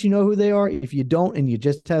fights, you know who they are. If you don't and you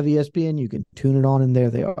just have ESPN, you can tune it on and there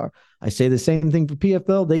they are. I say the same thing for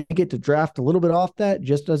PFL. They get to draft a little bit off that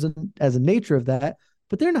just as a nature of that,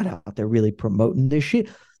 but they're not out there really promoting this shit.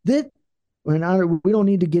 We don't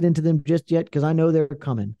need to get into them just yet because I know they're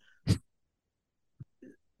coming.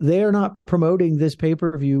 They are not promoting this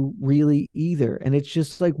pay-per-view really either. And it's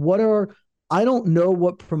just like, I don't know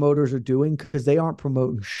what promoters are doing because they aren't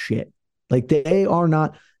promoting shit. Like, they are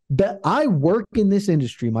not. But I work in this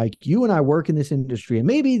industry, Mike. You and I work in this industry, and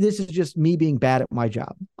maybe this is just me being bad at my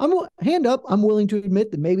job. Hand up. I'm willing to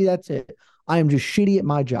admit that maybe that's it. I am just shitty at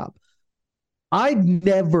my job. I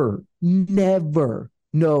never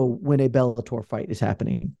know when a Bellator fight is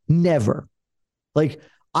happening. Never. Like,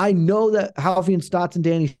 I know that Halfian Stotts and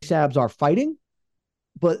Danny Sabs are fighting,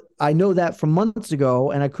 but I know that from months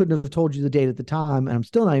ago, and I couldn't have told you the date at the time, and I'm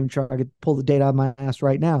still not even trying to pull the date out of my ass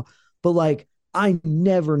right now. But like, I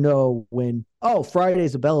never know when,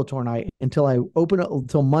 Friday's a Bellator night until I open it,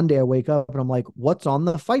 until Monday I wake up and I'm like, what's on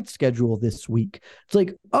the fight schedule this week? It's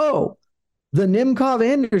like, the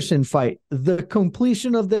Nemkov-Anderson fight, the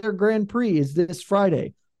completion of their Grand Prix is this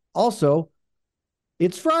Friday. Also,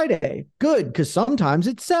 it's Friday. Good, because sometimes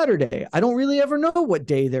it's Saturday. I don't really ever know what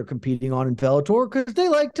day they're competing on in Bellator because they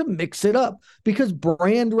like to mix it up because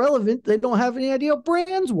brand relevant, they don't have any idea how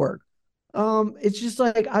brands work. It's just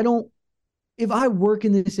like, if I work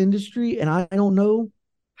in this industry and I don't know,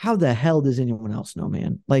 how the hell does anyone else know,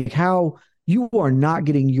 man? Like, how you are not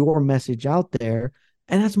getting your message out there,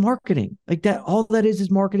 and that's marketing. Like, that, all that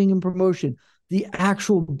is marketing and promotion, the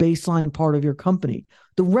actual baseline part of your company.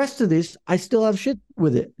 The rest of this, I still have shit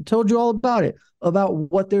with it. I told you all about it, about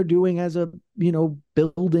what they're doing as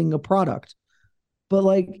building a product. But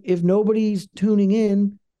like, if nobody's tuning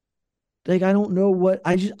in, like, I don't know what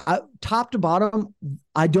top to bottom,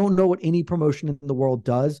 I don't know what any promotion in the world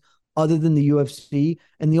does other than the UFC.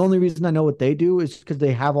 And the only reason I know what they do is because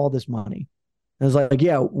they have all this money. And it's like,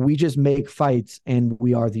 yeah, we just make fights and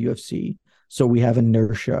we are the UFC. So we have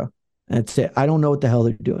inertia. That's it. I don't know what the hell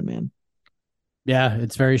they're doing, man. Yeah,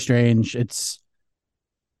 it's very strange. It's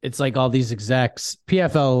like all these execs,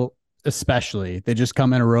 PFL especially, they just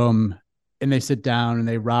come in a room and they sit down and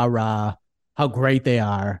they rah how great they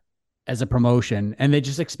are as a promotion, and they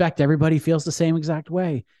just expect everybody feels the same exact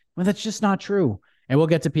way. Well, that's just not true. And we'll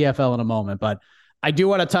get to PFL in a moment, but I do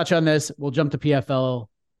want to touch on this. We'll jump to PFL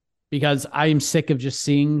because I am sick of just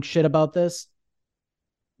seeing shit about this.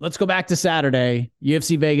 Let's go back to Saturday,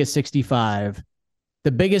 UFC Vegas 65.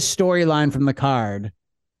 The biggest storyline from the card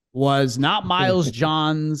was not Miles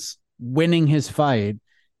Johns winning his fight.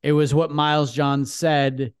 It was what Miles Johns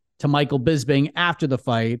said to Michael Bisping after the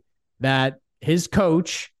fight that his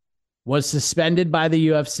coach was suspended by the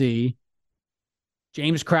UFC.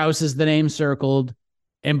 James Krause is the name circled.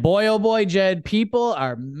 And boy, oh boy, Jed, people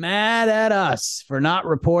are mad at us for not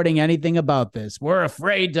reporting anything about this. We're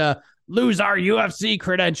afraid to lose our UFC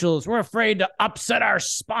credentials. We're afraid to upset our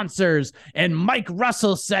sponsors. And Mike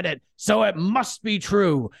Russell said it, so it must be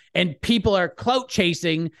true. And people are clout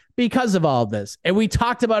chasing because of all this. And we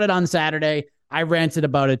talked about it on Saturday. I ranted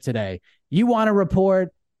about it today. You want to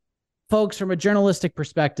report, folks, from a journalistic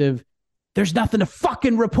perspective, there's nothing to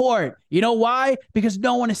fucking report. You know why? Because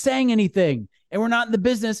no one is saying anything. And we're not in the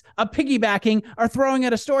business of piggybacking or throwing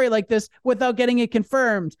out a story like this without getting it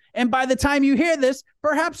confirmed. And by the time you hear this,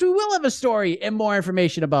 perhaps we will have a story and more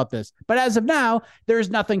information about this. But as of now, there is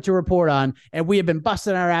nothing to report on. And we have been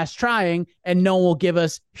busting our ass trying, and no one will give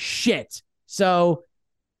us shit. So,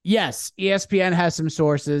 yes, ESPN has some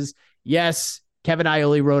sources. Yes, Kevin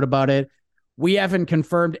Iole wrote about it. We haven't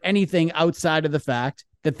confirmed anything outside of the fact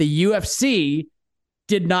that the UFC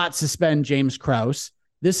did not suspend James Krause.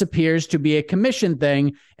 This appears to be a commission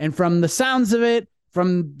thing. And from the sounds of it,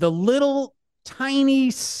 from the little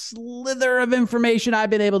tiny slither of information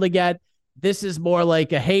I've been able to get, this is more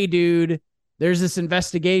like a, hey, dude, there's this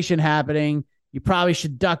investigation happening. You probably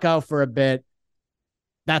should duck out for a bit.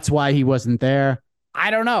 That's why he wasn't there.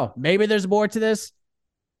 I don't know. Maybe there's more to this.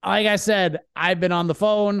 Like I said, I've been on the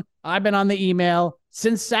phone. I've been on the email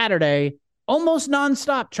since Saturday, almost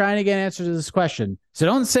nonstop trying to get answers to this question. So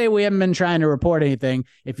don't say we haven't been trying to report anything.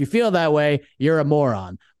 If you feel that way, you're a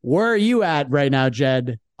moron. Where are you at right now,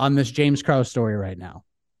 Jed, on this James Krause story right now?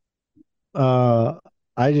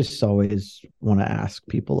 I just always want to ask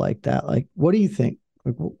people like that, like, what do you think?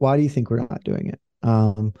 Like, why do you think we're not doing it?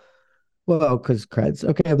 Well, because creds.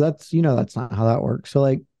 Okay, but that's not how that works. So,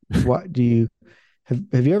 like, what do you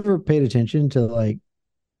have you ever paid attention to, like,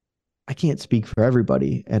 I can't speak for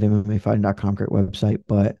everybody at MMAfighting.com, great website,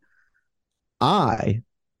 but I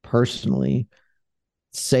personally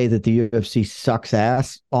say that the UFC sucks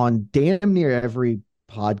ass on damn near every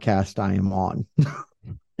podcast I am on.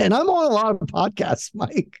 And I'm on a lot of podcasts,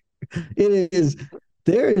 Mike.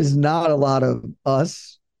 There is not a lot of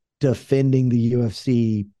us defending the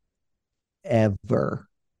UFC ever.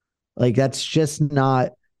 Like, that's just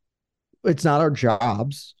not, it's not our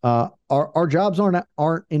jobs. Our jobs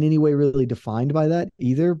aren't in any way really defined by that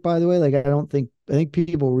either, by the way. Like, I think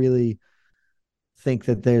people really think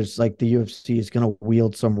that there's, like, the UFC is going to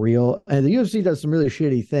wield some real, and the UFC does some really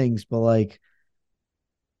shitty things, but, like,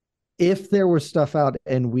 if there was stuff out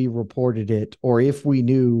and we reported it, or if we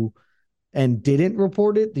knew and didn't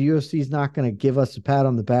report it, the UFC is not going to give us a pat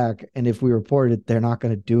on the back. And if we report it, they're not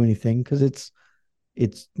going to do anything because it's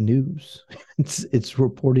news. It's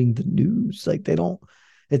reporting the news. Like, they don't,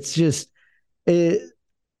 it's just it.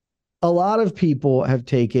 A lot of people have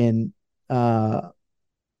taken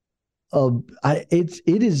it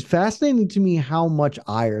is fascinating to me how much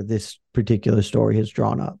ire this particular story has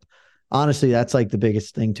drawn up. Honestly, that's, like, the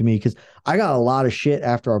biggest thing to me, because I got a lot of shit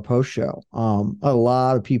after our post show. A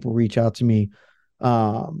lot of people reach out to me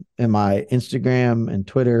in my Instagram and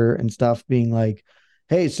Twitter and stuff, being like,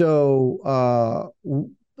 hey, so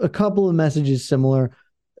a couple of messages similar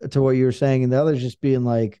to what you were saying, and the others just being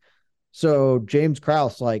like, so James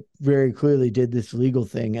Krause, like, very clearly did this legal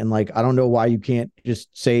thing, and, like, I don't know why you can't just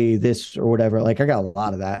say this or whatever. Like, I got a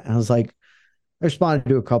lot of that, and I was like, I responded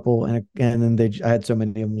to a couple, and then I had so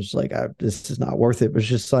many of them, was like, this is not worth it. But it's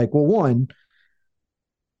just like, well, one,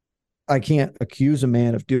 I can't accuse a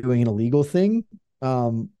man of doing an illegal thing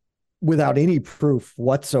without any proof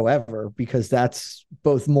whatsoever, because that's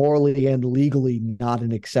both morally and legally not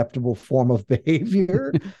an acceptable form of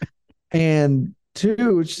behavior. And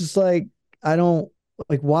two, it's just like, I don't,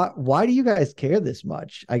 like, why do you guys care this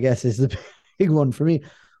much, I guess, is the big one for me.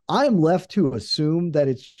 I'm left to assume that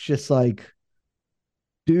it's just, like,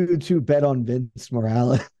 dudes who bet on Vince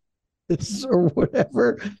Morales or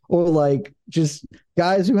whatever, or, like, just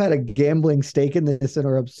guys who had a gambling stake in this and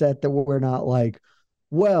are upset that we're not like,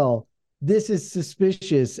 well, this is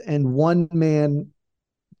suspicious. And one man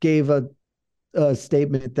gave a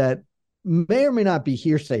statement that may or may not be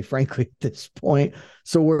hearsay, frankly, at this point.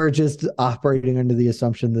 So we're just operating under the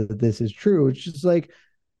assumption that this is true. It's just like,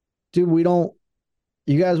 dude,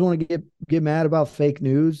 you guys want to get mad about fake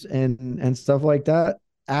news and stuff like that?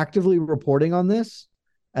 Actively reporting on this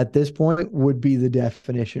at this point would be the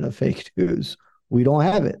definition of fake news. We don't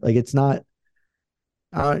have it. Like, it's not,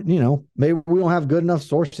 maybe we don't have good enough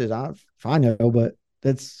sources. I know, but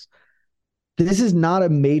this is not a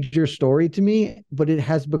major story to me, but it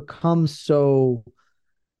has become so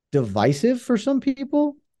divisive for some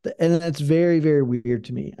people And that's very, very weird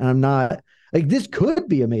to me. And I'm not like, this could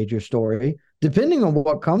be a major story. Depending on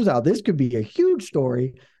what comes out, this could be a huge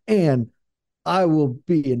story. And I will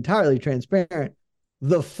be entirely transparent.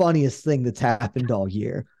 The funniest thing that's happened all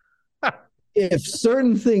year. If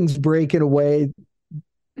certain things break in a way,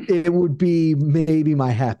 it would be maybe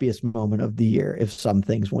my happiest moment of the year if some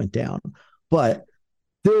things went down. But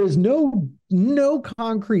there is no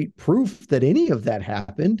concrete proof that any of that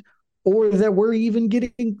happened, or that we're even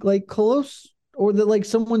getting like close, or that like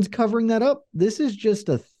someone's covering that up. This is just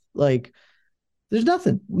like, there's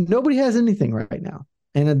nothing. Nobody has anything right now.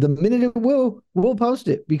 And the minute it will, we'll post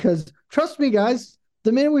it, because trust me, guys,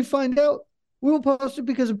 the minute we find out, we will post it,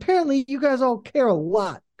 because apparently you guys all care a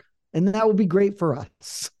lot, and that will be great for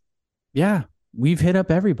us. Yeah, we've hit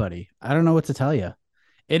up everybody. I don't know what to tell you.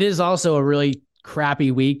 It is also a really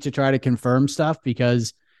crappy week to try to confirm stuff,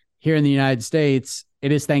 because here in the United States,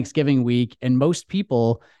 it is Thanksgiving week, and most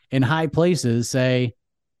people in high places say,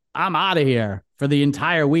 I'm out of here for the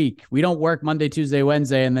entire week. We don't work Monday, Tuesday,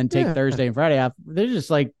 Wednesday, and then take Thursday and Friday off. They're just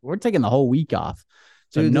like, we're taking the whole week off.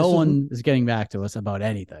 So no one is getting back to us about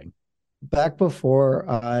anything. Back before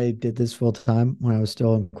I did this full time, when I was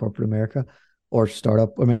still in corporate America or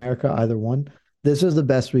startup America, either one, this was the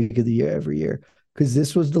best week of the year every year, because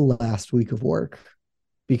this was the last week of work.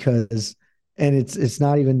 Because, and it's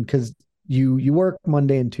not even because you work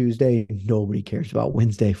Monday and Tuesday, nobody cares about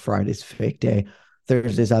Wednesday. Friday's fake day.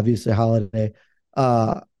 Thursday's obviously a holiday.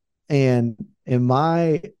 And in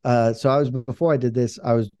my so I was, before I did this,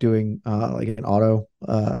 I was doing like an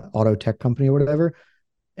auto tech company or whatever.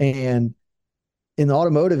 And in the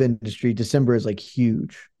automotive industry, December is like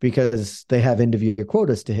huge, because they have end of year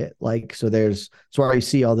quotas to hit. Like, so there's, so why you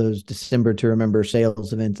see all those December to remember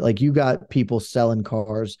sales events. Like, you got people selling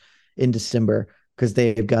cars in December because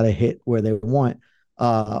they've got to hit where they want,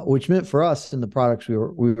 which meant for us and the products we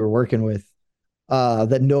were working with,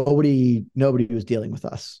 that nobody was dealing with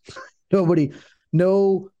us. Nobody,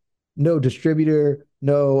 no distributor,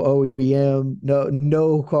 no OEM,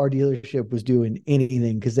 no car dealership was doing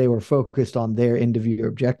anything, because they were focused on their end of year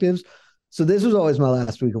objectives. So this was always my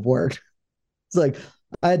last week of work. It's like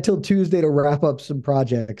I had till Tuesday to wrap up some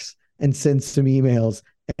projects and send some emails.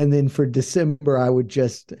 And then for December, I would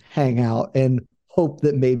just hang out and hope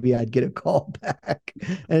that maybe I'd get a call back.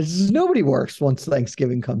 And it's just, nobody works once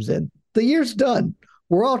Thanksgiving comes in. The year's done.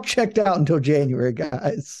 We're all checked out until January,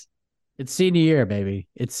 guys. It's senior year, baby.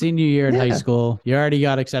 It's senior year in high school. You already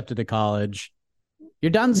got accepted to college.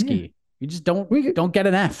 You're done ski. Yeah. You just don't get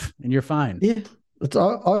an F, and you're fine. Yeah, that's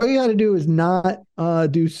all you got to do is not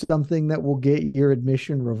do something that will get your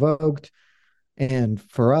admission revoked. And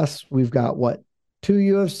for us, we've got 2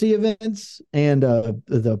 UFC events and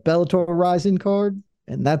the Bellator Rising card,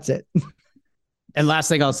 and that's it. And last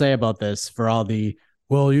thing I'll say about this, for all the,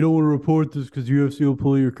 well, you don't want to report this because UFC will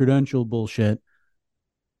pull your credential bullshit.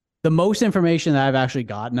 The most information that I've actually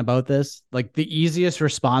gotten about this, like the easiest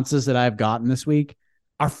responses that I've gotten this week,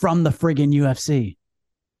 are from the friggin' UFC.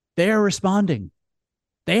 They are responding.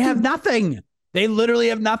 They have nothing. They literally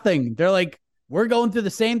have nothing. They're like, we're going through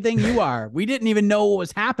the same thing you are. We didn't even know what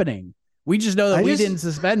was happening. We just know that we didn't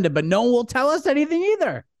suspend it, but no one will tell us anything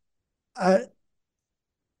either.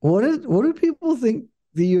 What do people think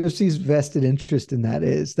the UFC's vested interest in that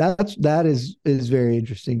is? That is very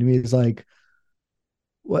interesting to me. It's like,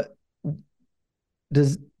 what do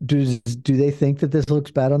they think that this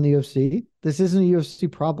looks bad on the UFC? This isn't a UFC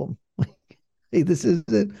problem. Hey, this isn't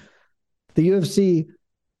the UFC.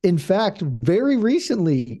 In fact, very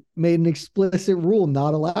recently made an explicit rule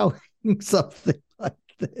not allowing something like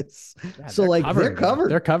this. Yeah, so like they're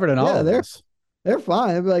covered. They're covered in all of this. They're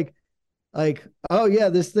fine. Like, oh yeah,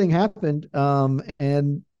 this thing happened.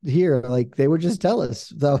 And here, like, they would just tell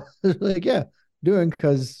us though. Like, yeah, doing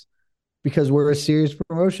because we're a serious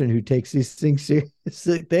promotion who takes these things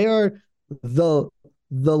seriously. They are the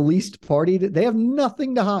least party. They have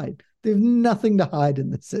nothing to hide. They have nothing to hide in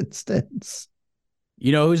this instance.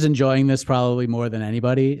 You know who's enjoying this probably more than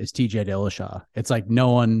anybody is TJ Dillashaw. It's like no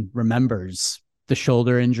one remembers the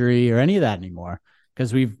shoulder injury or any of that anymore,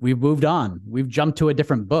 because we've moved on. We've jumped to a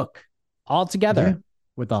different book altogether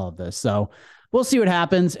with all of this. So we'll see what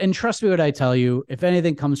happens. And trust me when I tell you, if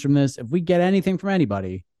anything comes from this, if we get anything from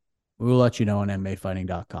anybody, we will let you know on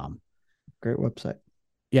MMAfighting.com. Great website.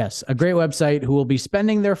 Yes, a great website, who will be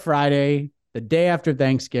spending their Friday, the day after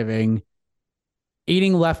Thanksgiving,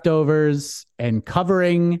 eating leftovers and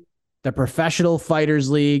covering the Professional Fighters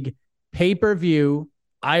League pay-per-view.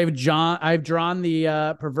 I've drawn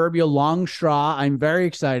the proverbial long straw. I'm very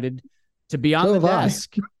excited to be on the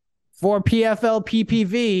desk for PFL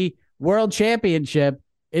PPV World Championship.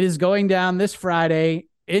 It is going down this Friday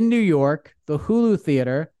in New York, the Hulu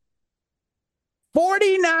Theater.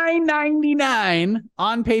 $49.99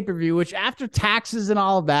 on pay-per-view, which after taxes and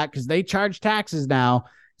all of that, because they charge taxes now,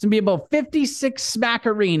 it's gonna be about 56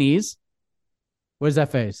 smackaroonies. What is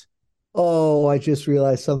that face? Oh, I just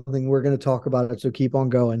realized something. We're going to talk about it, so keep on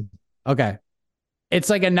going. Okay. It's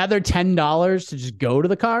like another $10 to just go to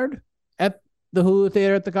the card at the Hulu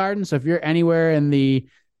Theater at the Garden. So if you're anywhere in the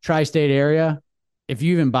tri-state area, if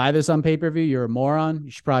you even buy this on pay-per-view, you're a moron.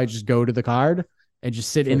 You should probably just go to the card and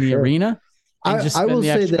just sit in the arena and just spend the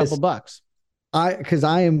extra couple bucks. Because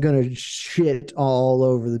I am going to shit all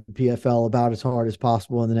over the PFL about as hard as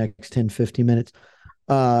possible in the next 10, 15 minutes.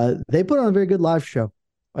 They put on a very good live show.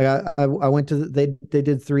 Like I went to they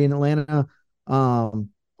did 3 in Atlanta. All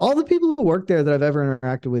the people who work there that I've ever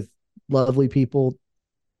interacted with, lovely people,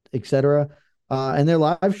 etc. And their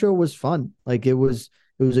live show was fun. Like it was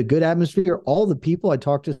a good atmosphere. All the people, I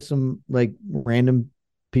talked to some like random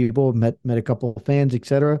people, met a couple of fans,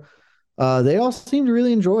 etc. They all seemed to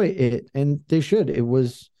really enjoy it, and they should.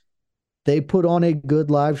 They put on a good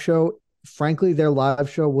live show. Frankly, their live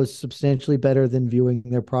show was substantially better than viewing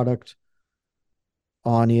their product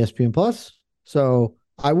on ESPN Plus. So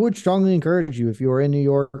I would strongly encourage you, if you are in New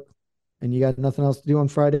York and you got nothing else to do on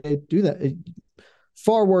Friday, do that.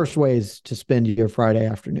 Far worse ways to spend your Friday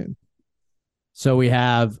afternoon. So we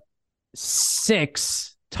have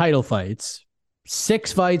 6 title fights,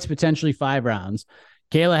 6 fights, potentially 5 rounds.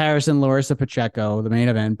 Kayla Harrison, Larissa Pacheco, the main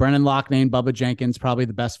event. Brennan Loughnane, Bubba Jenkins, probably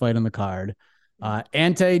the best fight on the card.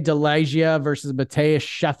 Ante Delija versus Mateus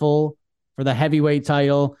Scheffel for the heavyweight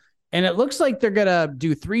title. And it looks like they're going to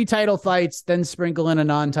do 3 title fights, then sprinkle in a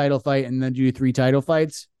non-title fight, and then do 3 title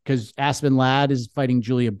fights because Aspen Ladd is fighting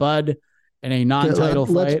Julia Budd in a non-title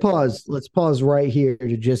fight. Let's pause right here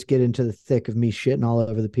to just get into the thick of me shitting all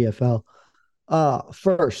over the PFL.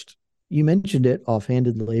 First, you mentioned it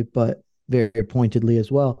offhandedly, but very pointedly as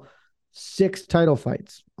well. 6 title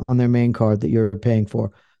fights on their main card that you're paying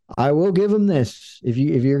for. I will give them this. If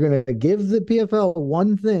you're going to give the PFL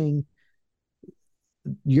one thing,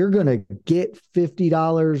 you're going to get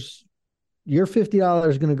 $50. Your $50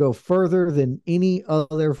 is going to go further than any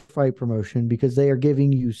other fight promotion because they are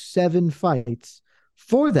giving you 7 fights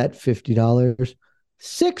for that $50,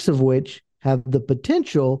 6 of which have the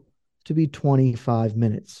potential to be 25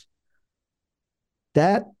 minutes.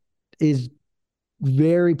 That is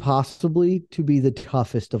very possibly to be the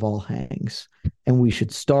toughest of all hangs. And we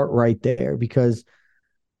should start right there because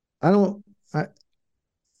I don't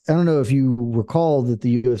know if you recall that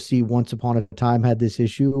the UFC once upon a time had this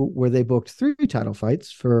issue where they booked 3 title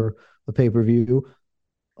fights for a pay-per-view.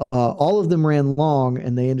 All of them ran long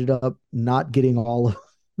and they ended up not getting all of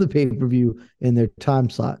the pay-per-view in their time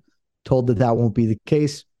slot. Told that won't be the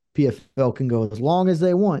case. PFL can go as long as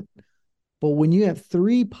they want. But when you have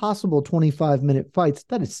 3 possible 25-minute fights,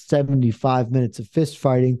 that is 75 minutes of fist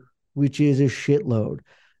fighting, which is a shitload.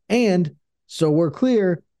 And so we're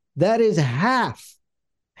clear, that is half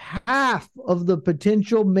of the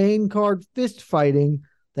potential main card fist fighting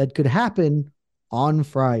that could happen on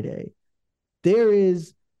Friday.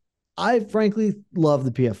 I frankly love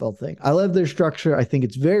the PFL thing. I love their structure. I think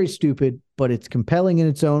it's very stupid, but it's compelling in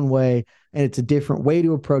its own way, and it's a different way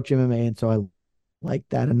to approach MMA, and so I like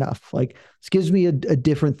that enough. Like, this gives me a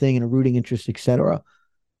different thing and a rooting interest, etc.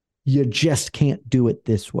 You just can't do it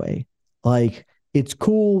this way. Like, it's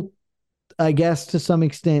cool, I guess, to some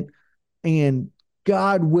extent, and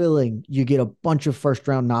God willing, you get a bunch of first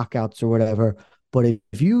round knockouts or whatever. But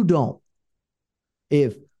if you don't,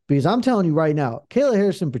 because I'm telling you right now, Kayla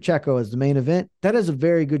Harrison Pacheco as the main event, that has a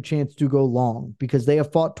very good chance to go long because they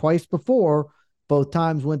have fought twice before. Both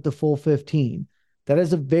times went the full 15. That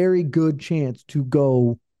has a very good chance to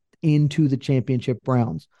go into the championship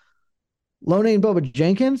rounds. Loughnane Bubba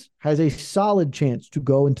Jenkins has a solid chance to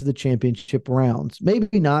go into the championship rounds.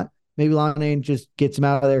 Maybe not. Maybe Loughnane just gets him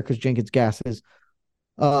out of there because Jenkins gasses.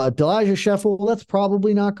 Delija Scheffel, that's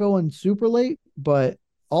probably not going super late, but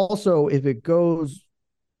also if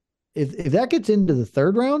that gets into the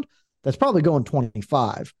 3rd round, that's probably going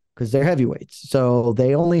 25 because they're heavyweights. So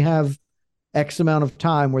they only have X amount of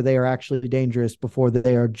time where they are actually dangerous before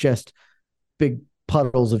they are just big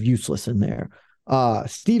puddles of useless in there.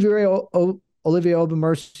 Stevie Ray, Olivier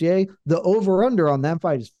Aubin-Mercier, the over-under on that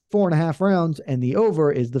fight is 4.5 rounds, and the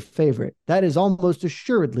over is the favorite. That is almost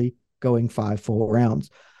assuredly going 5 full rounds.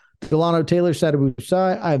 Delano Taylor, Sadibou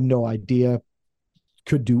Sai, I have no idea.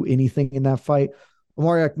 Could do anything in that fight.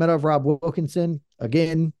 Omari Akhmedov, Rob Wilkinson,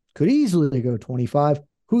 again, could easily go 25.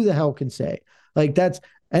 Who the hell can say? Like, and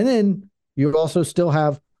then you also still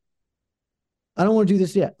have I don't want to do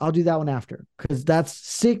this yet. I'll do that one after, because that's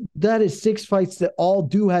six. That is 6 fights that all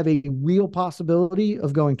do have a real possibility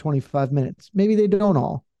of going 25 minutes. Maybe they don't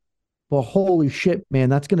all, but holy shit, man,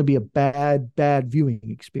 that's going to be a bad viewing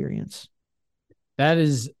experience. That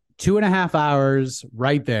is 2.5 hours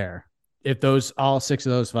right there. If all 6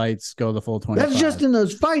 of those fights go the full 25. That's just in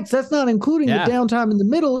those fights. That's not including the downtime in the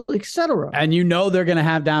middle, etc. And they're going to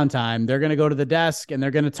have downtime. They're going to go to the desk and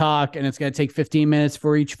they're going to talk, and it's going to take 15 minutes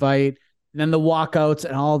for each fight. And then the walkouts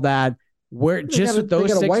and all that. With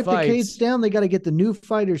those 6 wipe fights, the cage down. They got to get the new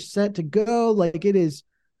fighters set to go. Like it is.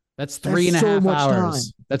 That's 3.5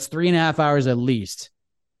 hours. That's 3.5 hours at least.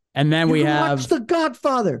 And then we have watch The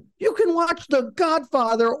Godfather. You can watch The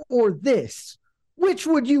Godfather or this. Which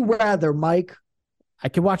would you rather, Mike? I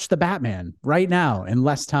could watch The Batman right now in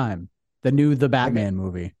less time. The Batman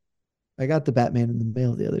movie. I got The Batman in the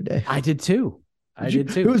mail the other day. I did too.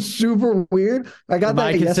 It was super weird. I got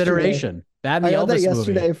that consideration. Yesterday. That and the I got Elvis that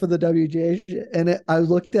yesterday movie. for the WGA, and I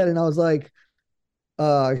looked at it and I was like,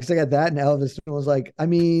 because I got that and Elvis, and I was like, I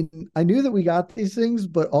mean, I knew that we got these things,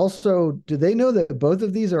 but also, do they know that both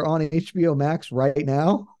of these are on HBO Max right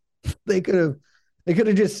now? They could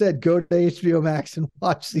have just said, go to HBO Max and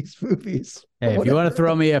watch these movies. Hey, if you want to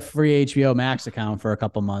throw me a free HBO Max account for a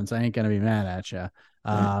couple months, I ain't gonna be mad at you.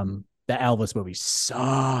 The Elvis movie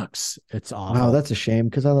sucks. It's awful. Oh, that's a shame,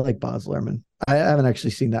 because I like Baz Luhrmann. I haven't actually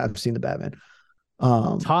seen that. I've seen the Batman.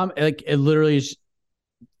 Tom, like it literally is.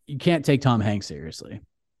 You can't take Tom Hanks seriously.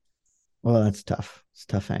 Well, that's tough. It's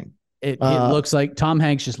tough, Hank. It looks like Tom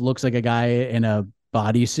Hanks just looks like a guy in a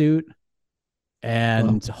bodysuit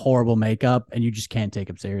and horrible makeup, and you just can't take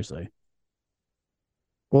him seriously.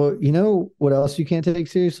 Well, you know what else you can't take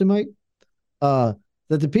seriously, Mike?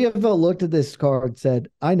 That the PFL looked at this card and said,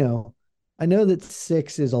 I know that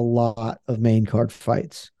 6 is a lot of main card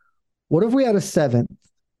fights. What if we had a 7th?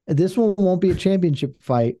 And this one won't be a championship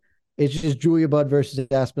fight. It's just Julia Budd versus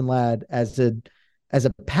Aspen Ladd as a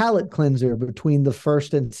palate cleanser between the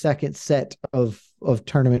first and second set of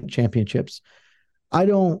tournament championships. I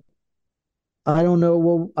don't know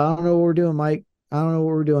what we're doing, Mike. I don't know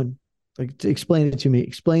what we're doing. Like, explain it to me.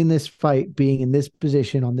 Explain this fight being in this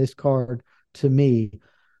position on this card to me.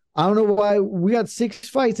 I don't know why we got 6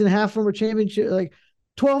 fights and half of them are championship, like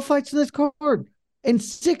 12 fights in this card. And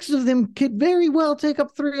 6 of them could very well take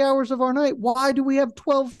up 3 hours of our night. Why do we have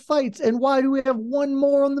 12 fights? And why do we have one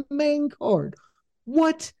more on the main card?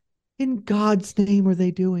 What in God's name are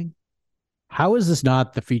they doing? How is this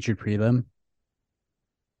not the featured prelim?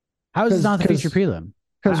 How is this not the featured prelim?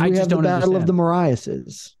 Because we have the Battle of the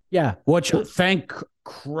Mariases. Yeah, which thank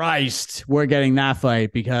Christ we're getting that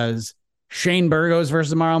fight, because Shane Burgos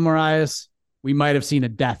versus Marlon Moraes, we might have seen a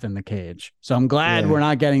death in the cage. So I'm glad we're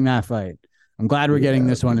not getting that fight. I'm glad we're getting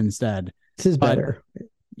this one instead. This is better.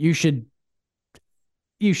 You should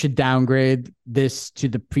downgrade this to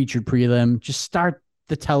the featured prelim. Just start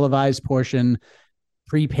the televised portion,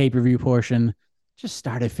 pre-pay-per-view portion. Just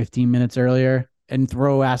start it 15 minutes earlier and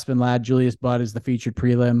throw Aspen Ladd, Julius Budd as the featured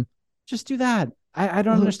prelim. Just do that. I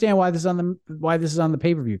don't understand why this is on the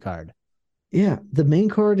pay-per-view card. Yeah, the main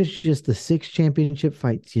card is just the 6 championship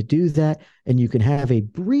fights. You do that, and you can have a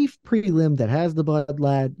brief prelim that has the Bud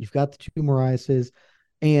Ladd. You've got the 2 Mariases,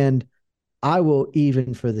 and I will,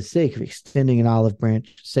 even for the sake of extending an olive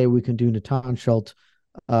branch, say we can do Natan Schultz,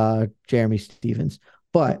 Jeremy Stevens.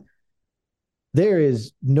 But there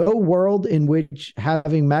is no world in which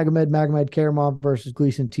having Magomed Karamov versus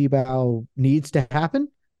Gleason Tebow needs to happen.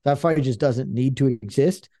 That fight just doesn't need to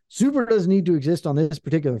exist. Super doesn't need to exist on this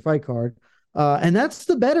particular fight card. And that's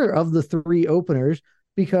the better of the 3 openers,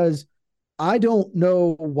 because I don't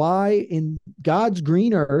know why in God's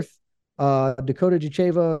green earth, Dakota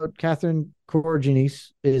Jacheva, Catherine Korjanis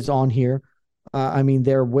is on here. I mean,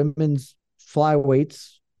 they're women's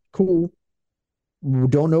flyweights. Cool.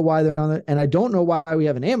 Don't know why they're on it. And I don't know why we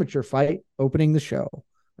have an amateur fight opening the show.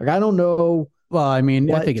 Like, I don't know. Well, I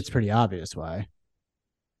mean, I think it's pretty obvious why.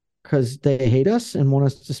 Because they hate us and want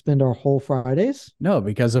us to spend our whole Fridays? No,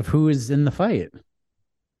 because of who is in the fight.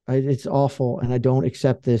 It's awful, and I don't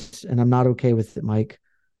accept this, and I'm not okay with it, Mike.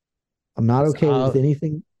 I'm not okay with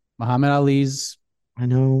anything. Muhammad Ali's. I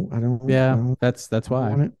know. I don't. Yeah, that's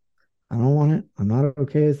why. I don't want it. I'm not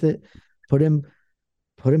okay with it. Put him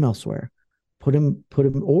elsewhere. Put him,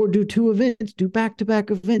 or do 2 events. Do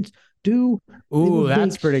back-to-back events.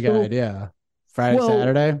 That's pretty good. Yeah. Friday,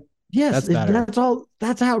 Saturday. Yes, that's all.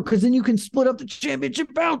 That's how, because then you can split up the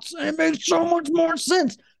championship bouts, and it makes so much more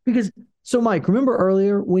sense. Because, so Mike, remember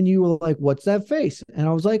earlier when you were like, "What's that face?" And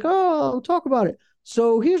I was like, "Oh, I'll talk about it."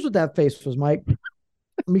 So here's what that face was, Mike.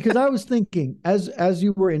 because I was thinking as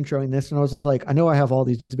you were introing this, and I was like, I know I have all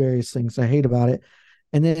these various things I hate about it,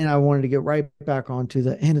 and then I wanted to get right back onto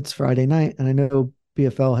and it's Friday night, and I know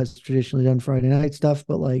PFL has traditionally done Friday night stuff,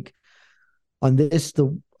 but like on this,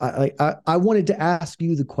 I wanted to ask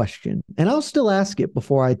you the question, and I'll still ask it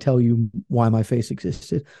before I tell you why my face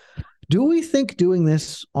existed. Do we think doing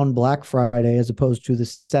this on Black Friday as opposed to the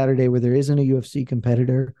Saturday where there isn't a UFC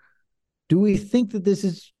competitor, do we think that this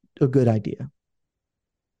is a good idea?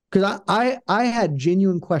 Because I had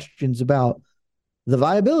genuine questions about the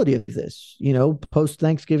viability of this. Post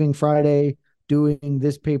Thanksgiving Friday doing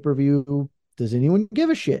this pay-per-view. Does anyone give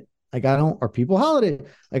a shit? Like, are people holiday?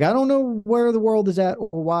 Like, I don't know where the world is at,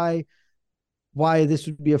 or why this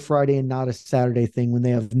would be a Friday and not a Saturday thing when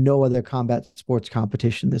they have no other combat sports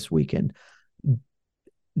competition this weekend.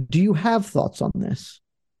 Do you have thoughts on this?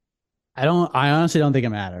 I honestly don't think it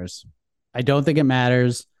matters. I don't think it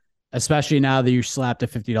matters, especially now that you slapped a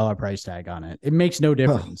 $50 price tag on it. It makes no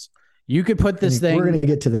difference. You could put this thing. We're going to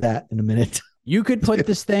get to that in a minute. You could put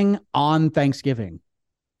this thing on Thanksgiving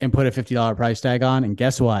and put a $50 price tag on, and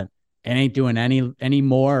guess what? It ain't doing any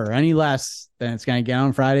more or any less than it's going to get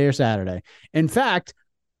on Friday or Saturday. In fact,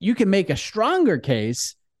 you can make a stronger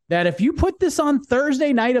case that if you put this on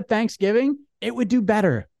Thursday night of Thanksgiving, it would do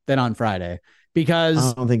better than on Friday,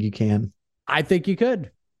 because I don't think you can. I think you could.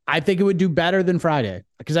 I think it would do better than Friday,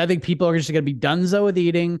 because I think people are just going to be donezo with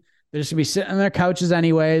eating. They're just going to be sitting on their couches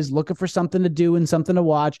anyways, looking for something to do and something to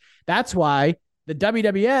watch. That's why the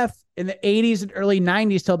WWF in the 80s and early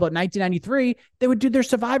 90s till about 1993, they would do their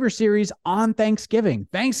Survivor Series on Thanksgiving.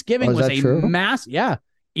 Thanksgiving was a mass. Yeah.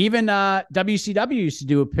 Even WCW used to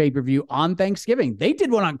do a pay-per-view on Thanksgiving. They did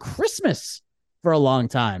one on Christmas for a long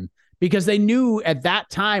time, because they knew at that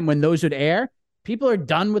time when those would air, people are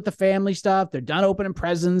done with the family stuff. They're done opening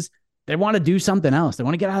presents. They want to do something else. They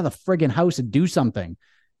want to get out of the friggin' house and do something.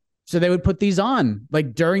 So they would put these on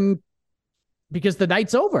like because the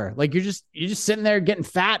night's over. Like you're just sitting there getting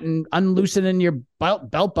fat and unloosening your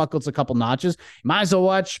belt buckles a couple notches. You might as well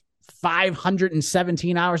watch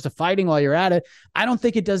 517 hours of fighting while you're at it. I don't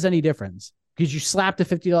think it does any difference, because you slapped a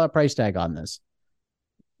 $50 price tag on this.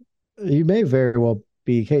 You may very well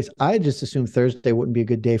be the case. I just assumed Thursday wouldn't be a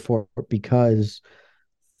good day for it, because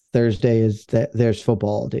Thursday is that there's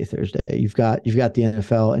football all day Thursday. You've got the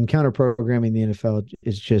NFL, and counter programming the NFL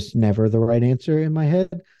is just never the right answer in my head.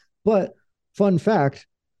 But fun fact,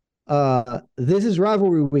 this is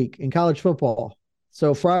rivalry week in college football.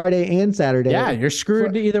 So Friday and Saturday. Yeah, you're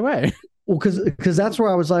screwed either way. Well, because that's where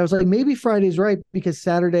I was like, maybe Friday's right, because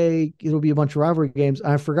Saturday it'll be a bunch of rivalry games.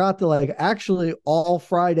 And I forgot that actually all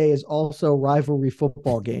Friday is also rivalry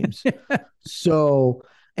football games. So,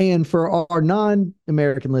 and for our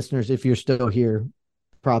non-American listeners, if you're still here,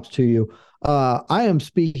 props to you. I am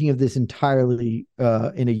speaking of this entirely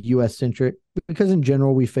in a U.S. centric, because in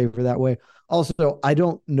general we favor that way. Also, I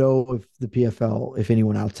don't know if the PFL, if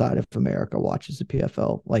anyone outside of America watches the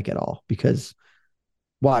PFL at all, because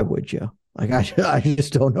why would you? I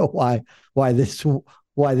just don't know why this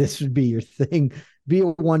would be your thing. Be a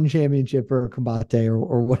one championship or a combate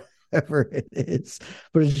or whatever it is.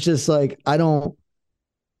 But it's just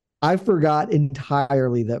I forgot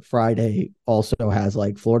entirely that Friday also has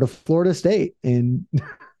Florida State and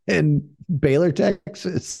Baylor,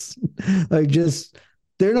 Texas.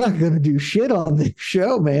 They're not going to do shit on this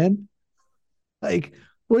show, man.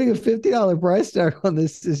 Putting a $50 price tag on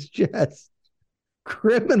this is just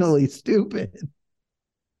criminally stupid.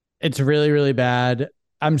 It's really, really bad.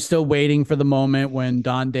 I'm still waiting for the moment when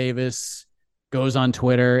Don Davis goes on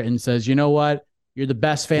Twitter and says, you know what? You're the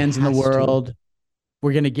best fans in the world.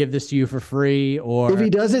 We're going to give this to you for free. Or if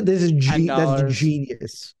he does it, that's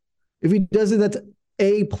genius. If he does it, that's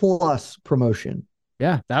A+ promotion.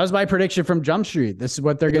 Yeah, that was my prediction from Jump Street. This is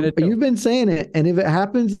what they're going to do. You've been saying it, and if it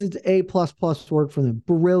happens, it's A++ work for them.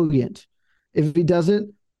 Brilliant. If he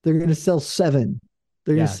doesn't, they're going to sell 7.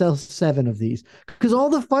 They're going to sell 7 of these, because all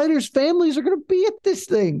the fighters' families are going to be at this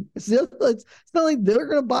thing. It's not like they're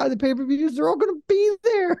going to buy the pay-per-views. They're all going to be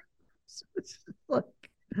there.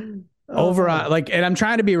 And I'm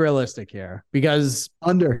trying to be realistic here, because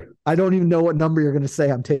under. I don't even know what number you're going to say.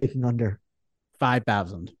 I'm taking under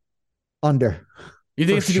 5,000. Under. You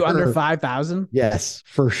think it's to do under 5,000? Yes,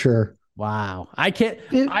 for sure. Wow. I can't.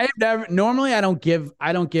 I have never. Normally, I don't give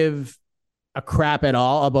a crap at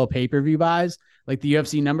all about pay-per-view buys, like the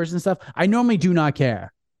UFC numbers and stuff. I normally do not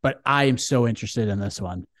care, but I am so interested in this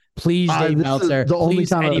one. Please, Dave Meltzer. The only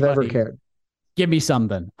time I've ever cared. Give me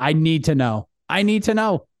something. I need to know.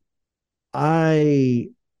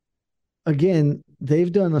 Again,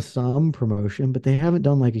 they've done some promotion, but they haven't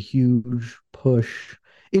done a huge push.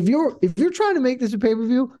 If you're trying to make this a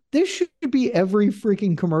pay-per-view, this should be every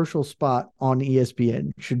freaking commercial spot on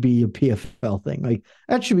ESPN should be a PFL thing. Like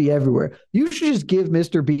that should be everywhere. You should just give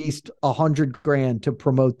Mr. Beast $100,000 to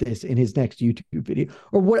promote this in his next YouTube video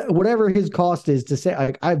or whatever his cost is to say.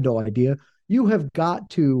 Like, I have no idea. You have got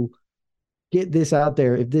to get this out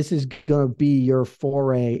there if this is going to be your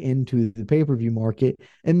foray into the pay-per-view market.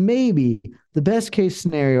 And maybe the best case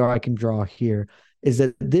scenario I can draw here is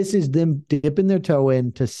that this is them dipping their toe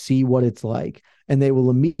in to see what it's like. And they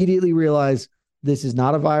will immediately realize this is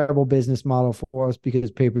not a viable business model for us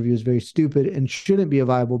because pay-per-view is very stupid and shouldn't be a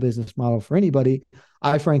viable business model for anybody.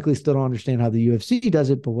 I frankly still don't understand how the UFC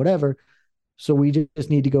does it, but whatever. So we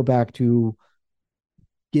just need to go back to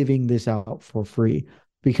giving this out for free,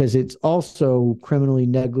 because it's also criminally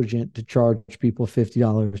negligent to charge people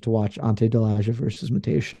 $50 to watch Ante Delija versus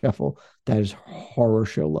Mateus Scheffel. That is horror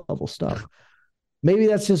show level stuff. Maybe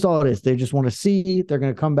that's just all it is. They just want to see. They're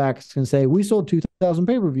going to come back and say, we sold 2,000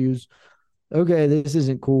 pay-per-views. Okay, this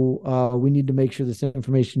isn't cool. We need to make sure this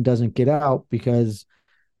information doesn't get out, because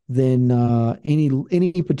then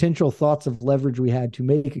any potential thoughts of leverage we had to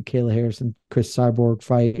make a Kayla Harrison Chris Cyborg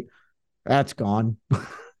fight, that's gone.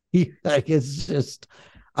 Like, it's just,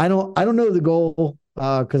 I don't know the goal,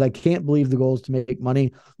 because I can't believe the goal is to make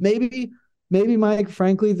money. Maybe Mike,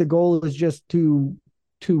 frankly, the goal is just to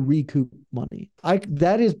recoup money.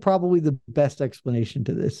 That is probably the best explanation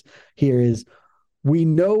to this here is we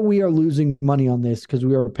know we are losing money on this because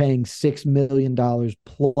we are paying $6 million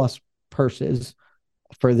plus purses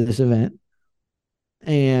for this event.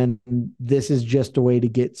 And this is just a way to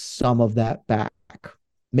get some of that back.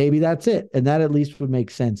 Maybe that's it. And that at least would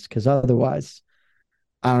make sense, because otherwise,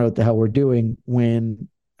 I don't know what the hell we're doing when,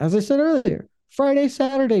 as I said earlier, Friday,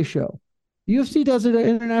 Saturday show. UFC does it at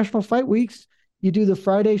International Fight Weeks. You do the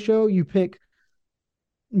Friday show, you pick,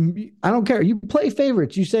 I don't care. You play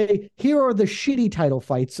favorites. You say, here are the shitty title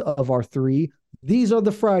fights of our three. These are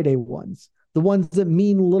the Friday ones, the ones that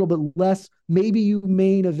mean a little bit less. Maybe you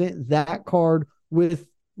main event that card with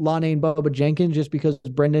Lane and Bubba Jenkins just because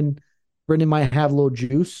Brendan might have a little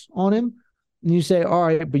juice on him. And you say, all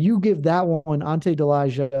right, but you give that one Ante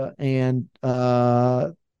Delija and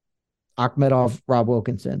Akhmedov, Rob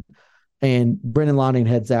Wilkinson. And Brendan Lanning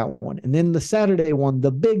heads that one. And then the Saturday one,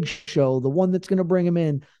 the big show, the one that's going to bring him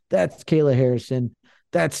in, that's Kayla Harrison.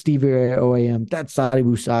 That's Stevie OAM. That's Sadi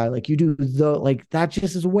Busai. Like, you do that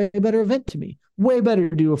just is a way better event to me. Way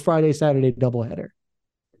better to do a Friday, Saturday doubleheader.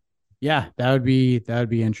 Yeah, that would be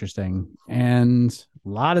interesting. And a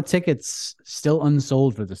lot of tickets still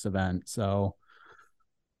unsold for this event. So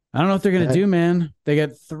I don't know what they're going to do, man. They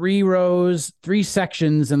got 3 rows, 3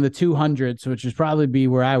 sections in the 200s, which would probably be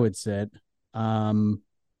where I would sit.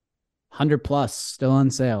 100 plus still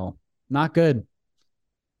on sale. Not good.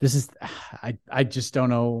 This is, I just don't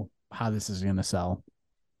know how this is going to sell.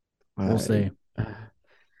 We'll see.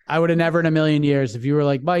 I would have never in a million years, if you were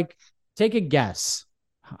like, Mike, take a guess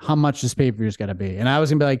how much this pay-per-view is going to be. And I was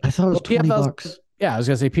going to be like, I thought it was $20. Yeah, I was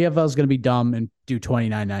going to say PFL is going to be dumb and do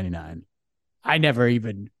 $29.99. I never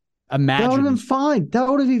even imagined. That would have been fine. That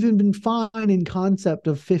would have even been fine in concept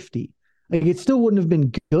of 50. Like, it still wouldn't have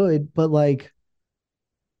been good, but like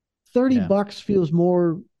 $30 feels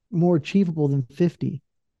more achievable than 50.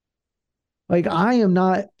 Like, I am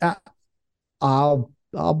not. I'll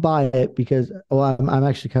buy it because I'm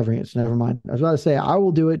actually covering it, so never mind. I was about to say I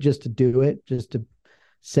will do it just to do it, just to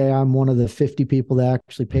say I'm one of the 50 people that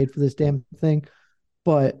actually paid for this damn thing.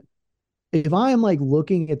 But if I am like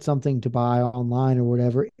looking at something to buy online or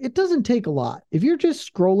whatever, it doesn't take a lot. If you're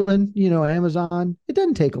just scrolling, Amazon, it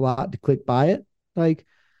doesn't take a lot to click buy it. Like,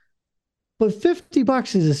 but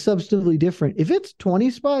 $50 is substantively different. If it's 20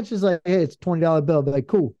 spots, it's like, hey, it's $20 bill. But like,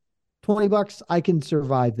 cool, $20, I can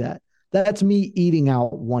survive that. That's me eating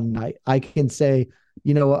out one night. I can say,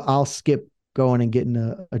 I'll skip going and getting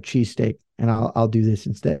a cheesesteak and I'll do this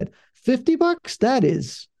instead. $50, that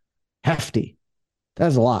is hefty.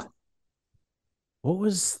 That's a lot. What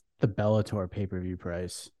was the Bellator pay-per-view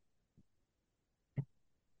price?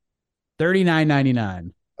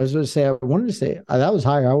 $39.99. I was going to say, I wanted to say that was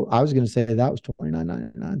higher. I was going to say that was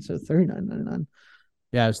 $29.99, so $39.99.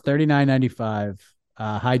 Yeah, it was $39.95.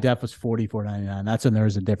 High def was $44.99. That's when there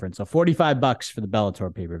was a difference. So $45 for the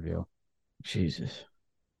Bellator pay-per-view. Jesus.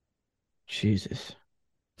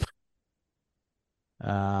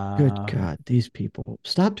 Good God, these people.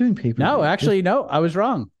 Stop doing pay-per-view. No, actually, no, I was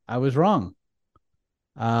wrong.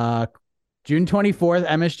 June 24th,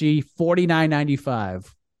 MSG, $49.95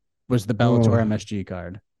 was the Bellator MSG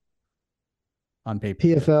card on paper.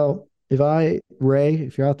 PFL,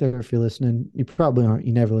 if you're out there, if you're listening, you probably aren't.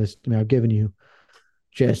 You never listen to me. I've given you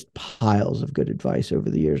just piles of good advice over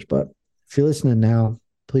the years. But if you're listening now,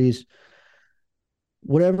 please,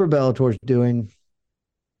 whatever Bellator's doing,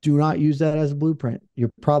 do not use that as a blueprint.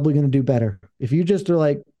 You're probably going to do better. If you just are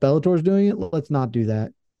like, Bellator's doing it, let's not do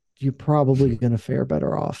that. You're probably going to fare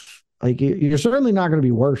better off. Like, you're certainly not going to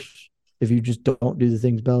be worse if you just don't do the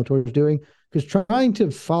things Bellator's doing, because trying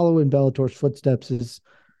to follow in Bellator's footsteps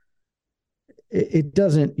it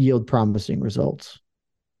doesn't yield promising results.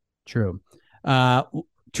 True.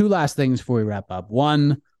 Two last things before we wrap up.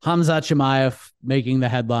 One, Khamzat Chimaev making the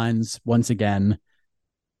headlines once again,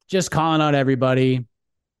 just calling out everybody.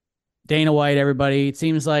 Dana White, everybody. It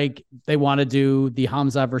seems like they want to do the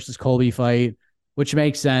Khamzat versus Colby fight, which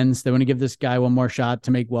makes sense. They want to give this guy one more shot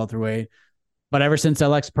to make welterweight. But ever since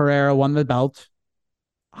Alex Pereira won the belt,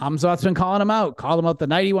 Khamzat's been calling him out. Called him out the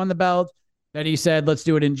night he won the belt. Then he said, let's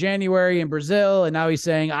do it in January in Brazil. And now he's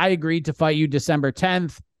saying, I agreed to fight you December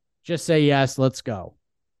 10th. Just say yes, let's go.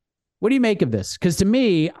 What do you make of this? Because to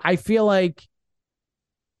me, I feel like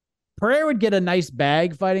Pereira would get a nice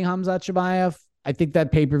bag fighting Khamzat Chimaev. I think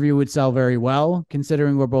that pay-per-view would sell very well,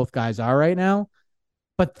 considering where both guys are right now.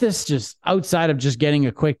 But this, just outside of just getting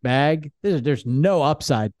a quick bag, there's no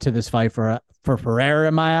upside to this fight for Pereira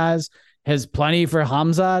in my eyes. Has plenty for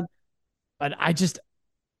Khamzat, but I just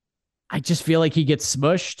feel like he gets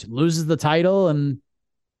smushed, loses the title, and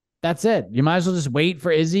that's it. You might as well just wait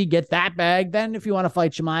for Izzy, get that bag. Then if you want to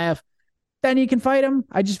fight Chimaev, then you can fight him.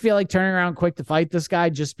 I just feel like turning around quick to fight this guy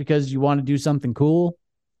just because you want to do something cool.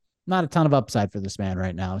 Not a ton of upside for this man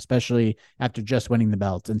right now, especially after just winning the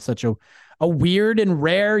belt in such a weird and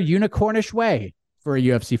rare unicornish way for a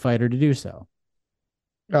UFC fighter to do so.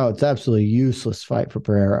 Oh, it's absolutely useless fight for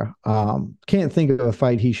Pereira. Can't think of a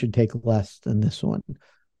fight he should take less than this one.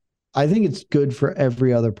 I think it's good for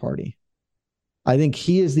every other party. I think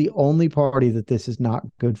he is the only party that this is not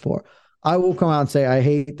good for. I will come out and say I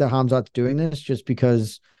hate that Khamzat's doing this, just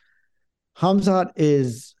because Khamzat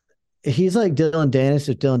he's like Dylan Dennis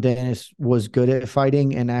if Dylan Dennis was good at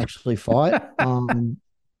fighting and actually fought.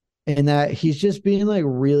 And that he's just being like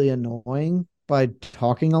really annoying by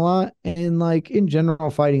talking a lot and like in general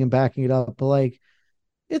fighting and backing it up. But like,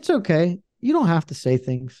 it's okay. You don't have to say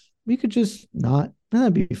things. You could just not.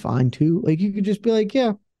 That'd be fine too. Like, you could just be like,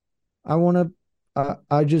 yeah,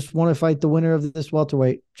 I just want to fight the winner of this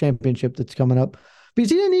welterweight championship that's coming up, because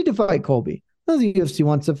he didn't need to fight Colby. Well, the UFC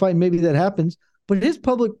wants to fight. Maybe that happens, but his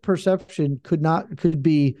public perception could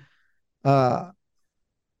be, I'm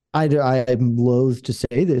loath to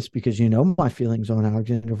say this because you know my feelings on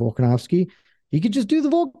Alexander Volkanovski. He could just do the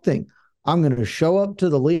Volk thing. I'm going to show up to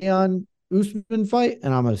the Leon Usman fight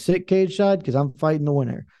and I'm going to sit cage side because I'm fighting the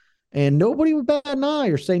winner. And nobody would bat an eye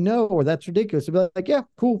or say no, or that's ridiculous. It'd be like, yeah,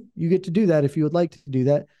 cool. You get to do that if you would like to do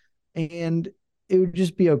that. And it would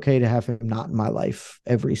just be okay to have him not in my life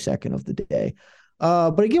every second of the day.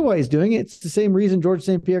 But I get why he's doing it. It's the same reason George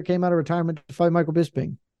St. Pierre came out of retirement to fight Michael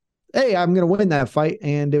Bisping. Hey, I'm going to win that fight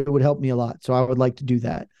and it would help me a lot. So I would like to do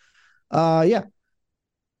that. Yeah.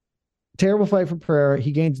 Terrible fight for Pereira.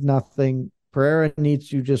 He gains nothing. Pereira needs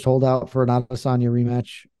to just hold out for an Adesanya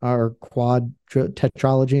rematch or quad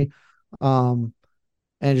tetralogy, and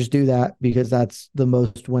just do that, because that's the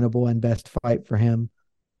most winnable and best fight for him,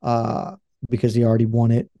 because he already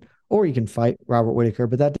won it. Or he can fight Robert Whittaker,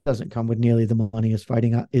 but that doesn't come with nearly the money as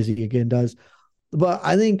fighting Izzy again does. But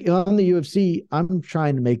I think on the UFC, I'm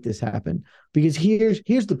trying to make this happen, because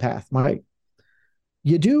here's the path, Mike.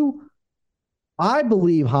 I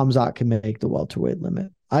believe Khamzat can make the welterweight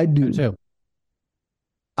limit. I do. Me too.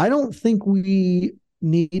 I don't think we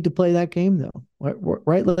need to play that game though,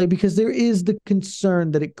 right? Like, because there is the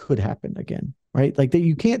concern that it could happen again, right? Like, that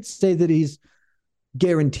you can't say that he's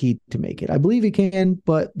guaranteed to make it. I believe he can,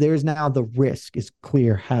 but there's now the risk is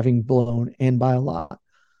clear, having blown and by a lot.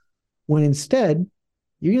 When instead,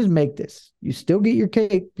 you just make this. You still get your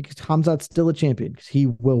cake because Khamzat's still a champion, because he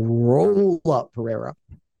will roll up Pereira.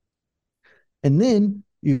 And then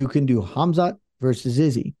you can do Khamzat versus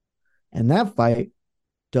Izzy. And that fight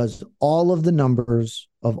does all of the numbers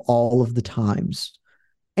of all of the times.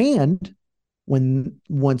 And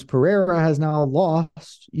once Pereira has now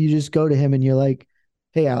lost, you just go to him and you're like,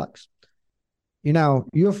 hey, Alex,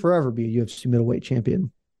 you'll forever be a UFC middleweight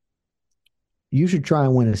champion. You should try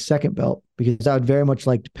and win a second belt, because I would very much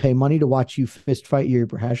like to pay money to watch you fist fight Yuri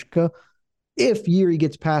Prochazka if Yuri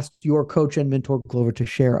gets past your coach and mentor Glover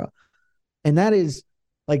Teixeira. And that is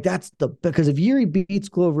like, because if Yuri beats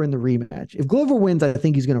Glover in the rematch, if Glover wins, I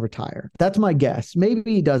think he's going to retire. That's my guess.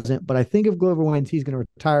 Maybe he doesn't, but I think if Glover wins, he's going to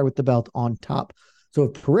retire with the belt on top. So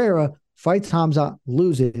if Pereira fights Khamzat,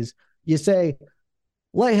 loses, you say,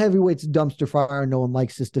 Light heavyweight's dumpster fire. No one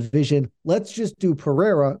likes this division. Let's just do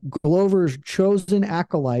Pereira, Glover's chosen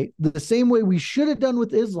acolyte, the same way we should have done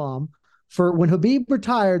with Islam. For when Khabib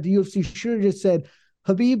retired, the UFC should have just said,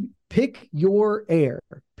 Khabib, pick your heir.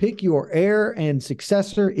 Pick your heir and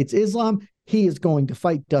successor. It's Islam. He is going to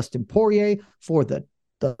fight Dustin Poirier for the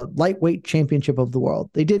lightweight championship of the world.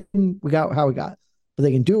 They didn't. We got how we got. But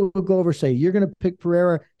they can do it with Glover, say, you're going to pick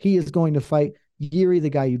Pereira. He is going to fight Yuri, the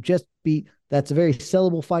guy you just beat. That's a very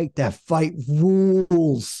sellable fight. That fight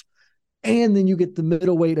rules. And then you get the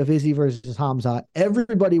middleweight of Izzy versus Hamzat.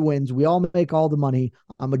 Everybody wins. We all make all the money.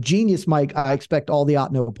 I'm a genius, Mike. I expect all the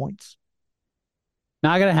Otno points.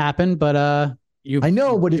 Not going to happen, but I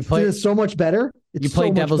know, but it's so much better. You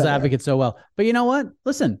play devil's advocate so well. But you know what?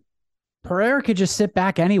 Listen, Pereira could just sit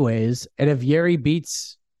back anyways. And if Yuri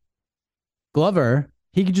beats Glover,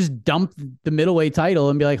 he could just dump the middleweight title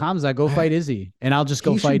and be like, Hamza, go fight Izzy. And I'll just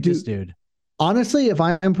go fight this dude. Honestly, if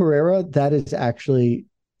I am Pereira, that is actually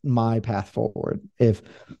my path forward. If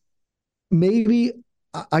maybe,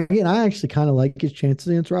 again, I actually kind of like his chances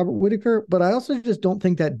against Robert Whittaker, but I also just don't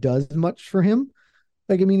think that does much for him.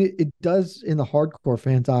 Like, I mean, it does in the hardcore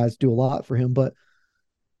fans' eyes do a lot for him, but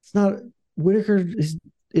it's not. Whittaker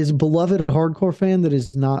is a beloved hardcore fan that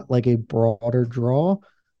is not like a broader draw,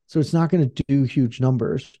 so it's not going to do huge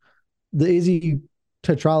numbers. The Izzy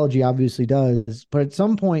tetralogy obviously does, but at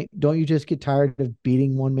some point, don't you just get tired of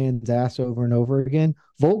beating one man's ass over and over again?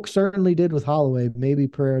 Volk certainly did with Holloway. Maybe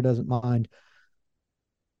Pereira doesn't mind.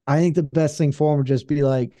 I think the best thing for him would just be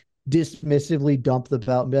like dismissively dump the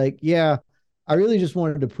belt and be like, yeah, I really just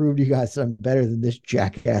wanted to prove to you guys that I'm better than this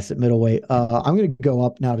jackass at middleweight. I'm going to go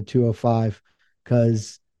up now to 205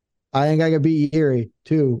 because I think I can beat Yuri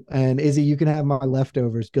too. And Izzy, you can have my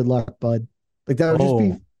leftovers. Good luck, bud. Like that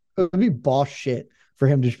would be boss shit for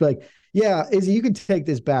him to just be like, yeah, Izzy, you can take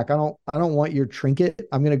this back. I don't want your trinket.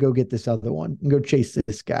 I'm going to go get this other one and go chase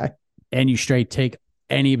this guy. And you straight take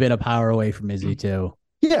any bit of power away from Izzy too.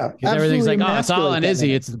 Yeah. Everything's like, oh, it's all on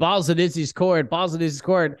Izzy. It's the balls at Izzy's court. Balls at Izzy's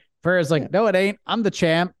court. Pereira's like, no, it ain't. I'm the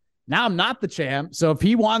champ. Now I'm not the champ. So if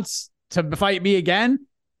he wants to fight me again,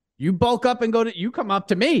 you bulk up and you come up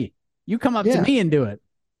to me. You come up to me and do it.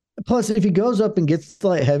 Plus, if he goes up and gets the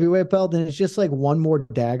light heavyweight belt, then it's just like one more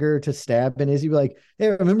dagger to stab. And Izzy be like, hey,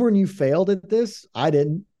 remember when you failed at this? I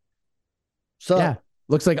didn't. So yeah,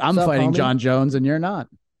 looks like I'm fighting homie? John Jones and you're not.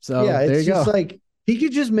 So yeah, there you go. Like he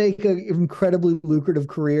could just make an incredibly lucrative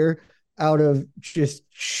career out of just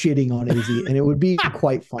shitting on Izzy, and it would be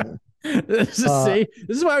quite funny. This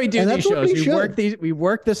is why we do these shows. We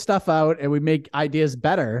work this stuff out, and we make ideas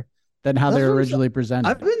better than how they're originally presented.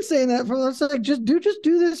 I've been saying that for like just do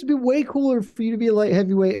this. It'd be way cooler for you to be a light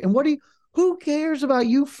heavyweight. And who cares about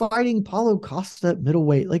you fighting Paulo Costa at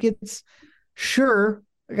middleweight? Like it's sure.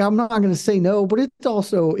 Like, I'm not going to say no, but it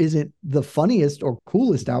also isn't the funniest or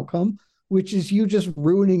coolest outcome, which is you just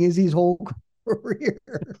ruining Izzy's whole career.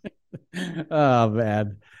 Oh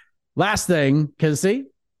man. Last thing, because see,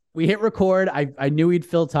 we hit record. I knew we'd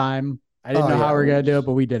fill time. I didn't know how we were going to do it,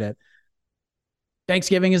 but we did it.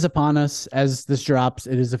 Thanksgiving is upon us as this drops.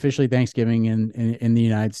 It is officially Thanksgiving in the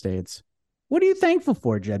United States. What are you thankful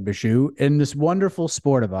for, Jed Bashu, in this wonderful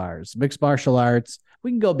sport of ours, mixed martial arts?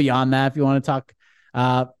 We can go beyond that if you want to talk,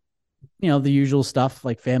 the usual stuff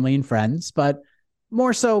like family and friends, but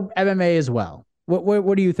more so MMA as well.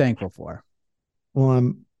 What are you thankful for? Well,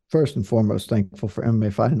 I'm first and foremost thankful for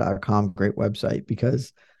MMAfighting.com, great website,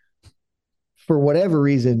 because for whatever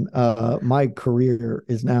reason, my career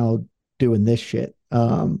is now doing this shit,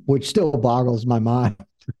 which still boggles my mind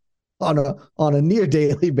on a near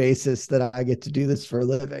daily basis that I get to do this for a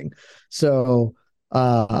living. So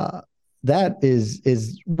that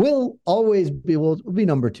will always be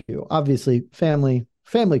number two. Obviously, family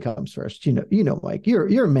comes first. You know, Mike,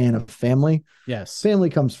 you're a man of family. Yes.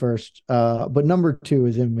 Family comes first. But number two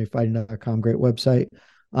is MMAfighting.com, great website.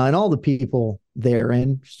 And all the people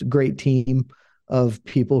therein, just a great team of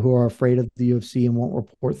people who are afraid of the UFC and won't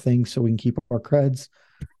report things so we can keep our creds.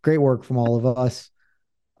 Great work from all of us.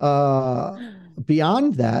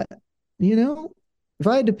 Beyond that, if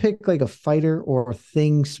I had to pick like a fighter or a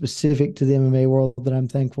thing specific to the MMA world that I'm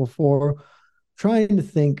thankful for, trying to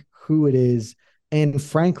think who it is. And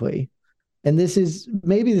frankly, and this is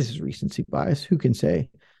recency bias, who can say?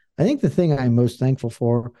 I think the thing I'm most thankful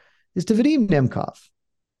for is to Vadim Nemkov.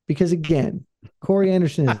 Because again, Corey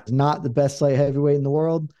Anderson is not the best light heavyweight in the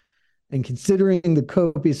world. And considering the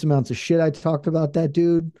copious amounts of shit I talked about that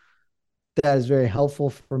dude, that is very helpful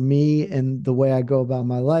for me and the way I go about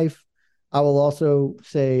my life. I will also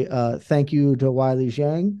say thank you to Wiley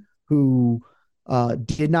Zhang, who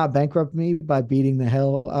did not bankrupt me by beating the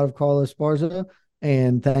hell out of Carlos Esparza.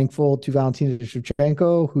 and thankful to Valentina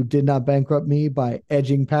Shevchenko, who did not bankrupt me by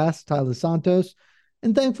edging past Tyler Santos,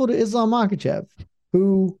 and thankful to Islam Makhachev,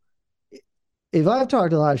 who, if I've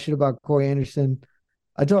talked a lot of shit about Corey Anderson,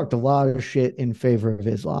 I talked a lot of shit in favor of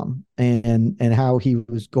Islam and how he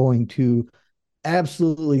was going to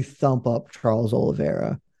absolutely thump up Charles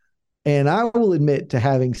Oliveira. And I will admit to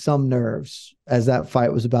having some nerves as that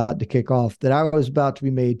fight was about to kick off, that I was about to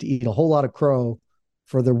be made to eat a whole lot of crow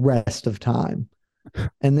for the rest of time.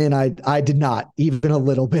 And then I did not, even a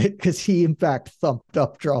little bit, because he in fact thumped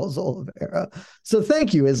up Charles Oliveira. So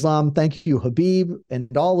thank you, Islam. Thank you, Habib,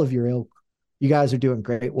 and all of your ilk. You guys are doing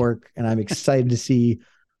great work, and I'm excited to see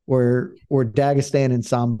where Dagestan and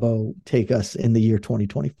Sambo take us in the year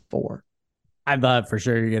 2024. I thought for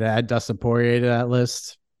sure you're gonna add Dustin Poirier to that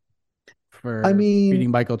list for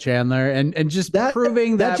beating Michael Chandler and just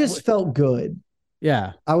proving that just felt good.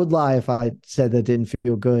 Yeah, I would lie if I said that didn't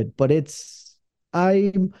feel good, but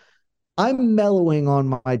I'm mellowing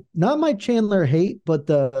on not my Chandler hate, but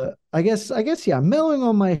I guess yeah, I'm mellowing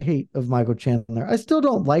on my hate of Michael Chandler. I still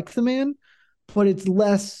don't like the man, but it's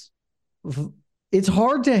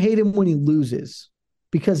hard to hate him when he loses,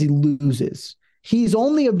 because he loses. He's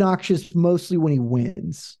only obnoxious mostly when he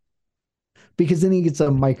wins, because then he gets a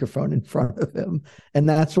microphone in front of him, and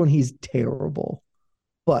that's when he's terrible.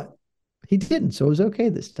 But he didn't, so it was okay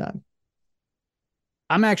this time.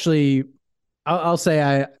 I'll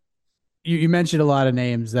say you mentioned a lot of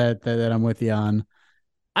names that I'm with you on.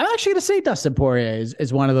 I'm actually going to say Dustin Poirier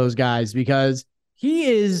is one of those guys, because he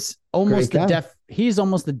is almost he's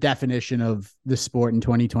almost the definition of the sport in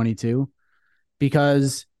 2022,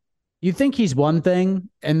 because you think he's one thing,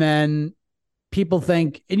 and then people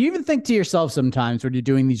think, and you even think to yourself sometimes when you're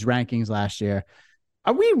doing these rankings last year,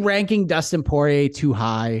 are we ranking Dustin Poirier too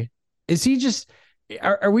high? Is he just,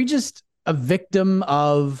 are we just a victim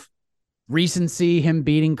of recency, him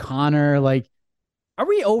beating Connor? Like, are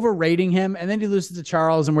we overrating him? And then he loses to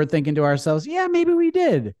Charles, and we're thinking to ourselves, yeah, maybe we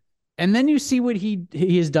did. And then you see what he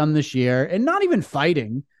has done this year, and not even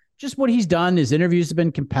fighting, just what he's done. His interviews have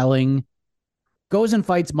been compelling. Goes and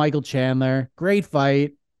fights Michael Chandler. Great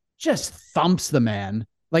fight. Just thumps the man.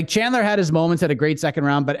 Like, Chandler had his moments, had a great second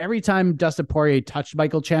round, but every time Dustin Poirier touched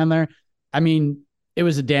Michael Chandler, I mean, it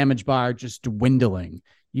was a damage bar just dwindling.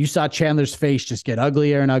 You saw Chandler's face just get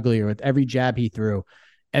uglier and uglier with every jab he threw.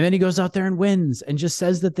 And then he goes out there and wins and just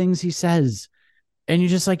says the things he says. And you're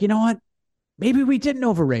just like, you know what? Maybe we didn't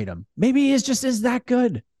overrate him. Maybe he is that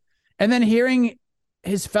good. And then hearing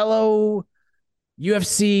his fellow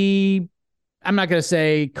UFC, I'm not going to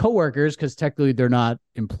say coworkers, because technically they're not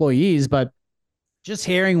employees, but just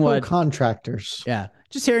hearing what contractors. Yeah.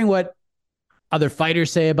 Just hearing what other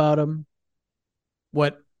fighters say about him,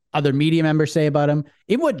 what other media members say about him,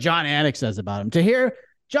 even what John Anik says about him. To hear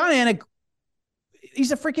John Anik,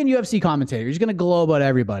 he's a freaking UFC commentator. He's going to glow about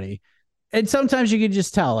everybody. And sometimes you can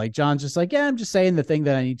just tell, like, John's just like, yeah, I'm just saying the thing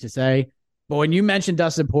that I need to say. But when you mention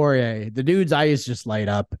Dustin Poirier, the dude's eyes just light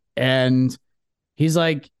up. And he's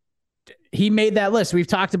like, he made that list. We've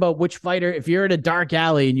talked about which fighter, if you're in a dark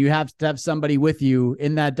alley and you have to have somebody with you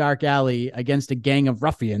in that dark alley against a gang of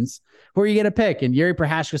ruffians, who are you going to pick? And Yuri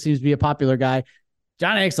Prochazka seems to be a popular guy.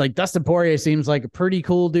 John Anik's like, Dustin Poirier seems like a pretty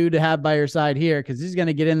cool dude to have by your side here, because he's going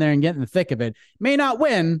to get in there and get in the thick of it. May not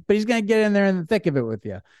win, but he's going to get in there in the thick of it with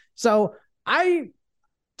you. So I'm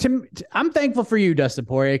thankful for you, Dustin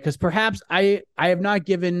Poirier, because perhaps I have not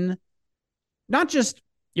given not just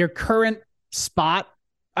your current spot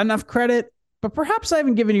enough credit, but perhaps I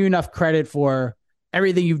haven't given you enough credit for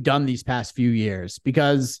everything you've done these past few years,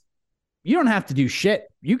 because you don't have to do shit.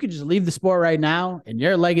 You could just leave the sport right now, and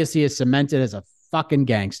your legacy is cemented as a fucking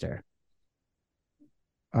gangster.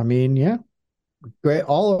 I mean, yeah, great,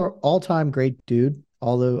 all time great dude.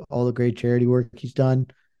 All the great charity work he's done.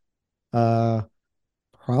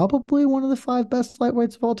 Probably one of the 5 best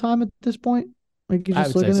lightweights of all time at this point. Like, you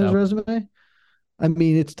just look at his resume. I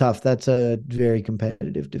mean, it's tough. That's a very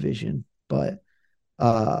competitive division, but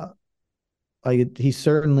he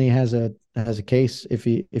certainly has a case if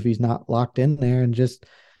he's not locked in there, and just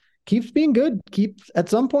keeps being good. At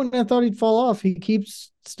some point I thought he'd fall off. He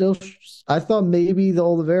keeps still. I thought maybe the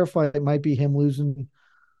Oliveira fight might be him losing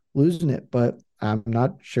it, but I'm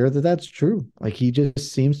not sure that that's true. Like, he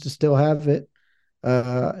just seems to still have it,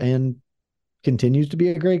 and continues to be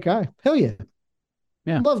a great guy. Hell yeah.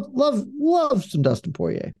 Yeah. Love some Dustin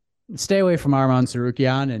Poirier. Stay away from Arman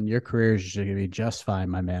Tsarukyan, and your career is going to be just fine,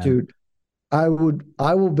 my man. Dude, I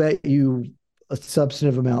will bet you a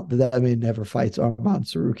substantive amount that man never fights Arman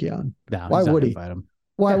Tsarukyan. No, why would he fight him?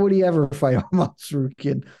 Why would he ever fight Arman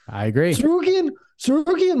Tsarukyan? I agree. Tsarukyan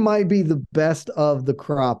Sarukian might be the best of the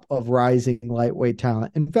crop of rising lightweight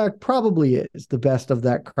talent. In fact, probably is the best of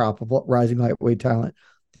that crop of rising lightweight talent.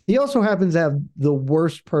 He also happens to have the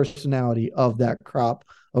worst personality of that crop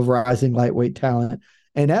of rising lightweight talent.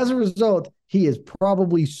 And as a result, he is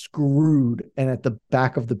probably screwed and at the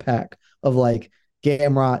back of the pack of like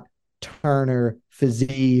Gamrot, Turner,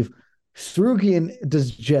 Fiziev. Sarukian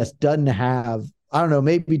doesn't have, I don't know,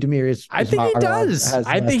 maybe Demetrius. I think he does.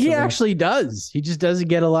 I think he actually does. He just doesn't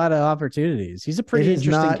get a lot of opportunities. He's a pretty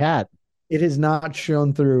interesting cat. It has not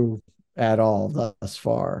shown through at all thus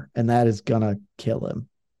far, and that is gonna kill him.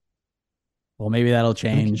 Well, maybe that'll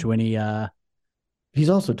change when he's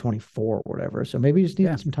also 24 or whatever, so maybe he just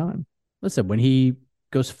needs some time. Listen, when he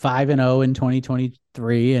goes 5-0 in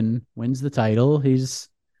 2023 and wins the title, he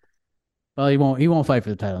won't fight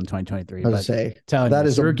for the title in 2023. I was say that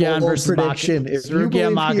is a bold prediction. If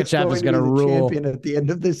Sarukian Makhachev is going to rule champion at the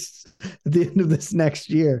end of this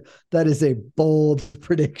next year, that is a bold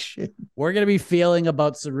prediction. We're going to be feeling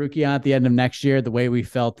about Sarukian at the end of next year the way we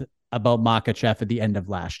felt about Makhachev at the end of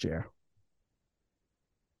last year.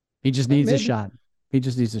 He just needs a shot.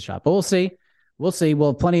 But we'll see. We'll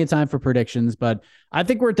have plenty of time for predictions, but I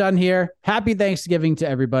think we're done here. Happy Thanksgiving to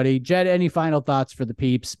everybody. Jed, any final thoughts for the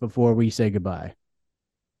peeps before we say goodbye?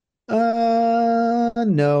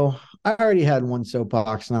 No. I already had one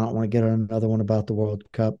soapbox and I don't want to get on another one about the World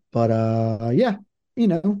Cup. But yeah,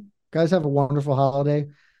 guys have a wonderful holiday.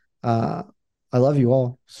 I love you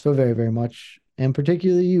all so very, very much. And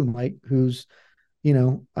particularly you, Mike, who's,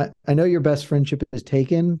 I know your best friendship is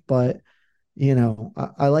taken, but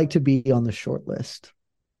I like to be on the short list.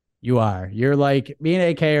 You are. You're like, me and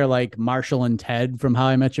AK are like Marshall and Ted from How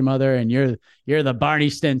I Met Your Mother, and you're the Barney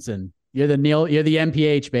Stinson. You're the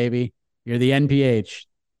NPH, baby. You're the NPH.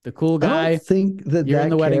 The cool guy. I don't think that you're in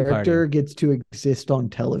the wedding character party. Gets to exist on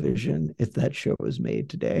television if that show is made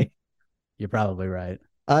today. You're probably right.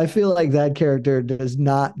 I feel like that character does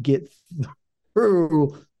not get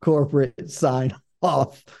through corporate sign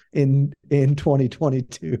off in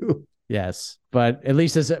 2022. Yes, but at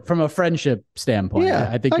least from a friendship standpoint,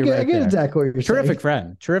 I think you're right. I get exactly what you're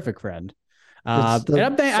saying. Terrific friend. I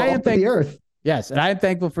am thankful. The earth. Yes, and I am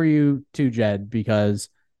thankful for you too, Jed, because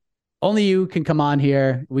only you can come on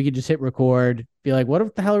here. We could just hit record, be like,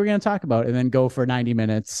 "What the hell are we going to talk about?" and then go for 90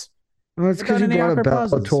 minutes. Well, it's because you go to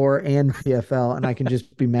Bellator and PFL, and I can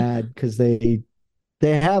just be mad because they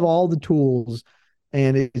have all the tools,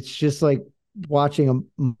 and it's just like watching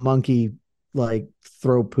a monkey like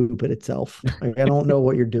throw poop at itself. Like, I don't know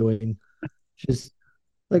what you're doing. Just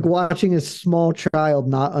like watching a small child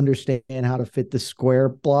not understand how to fit the square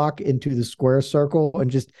block into the square circle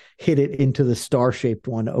and just hit it into the star-shaped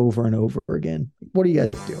one over and over again. What are you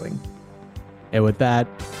guys doing? And with that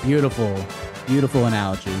beautiful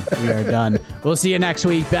analogy, we are done. We'll see you next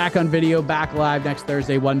week. Back on video, back live next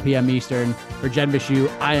Thursday, 1 p.m. Eastern. For Jed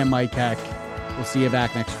Bishu, I am Mike Heck. We'll see you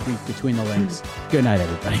back next week between the links. Good night,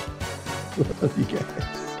 everybody. Love you guys.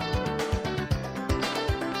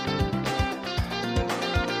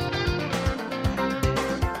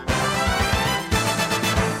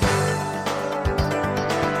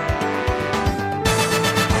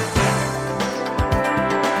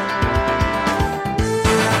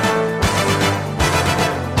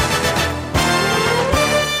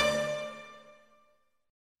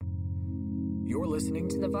 You're listening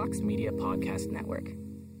to the Vox Media Podcast Network.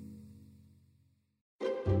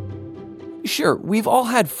 Sure, we've all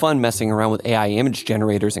had fun messing around with AI image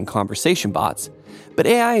generators and conversation bots, but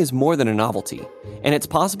AI is more than a novelty, and it's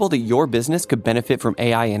possible that your business could benefit from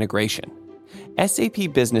AI integration.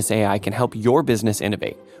 SAP Business AI can help your business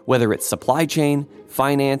innovate, whether it's supply chain,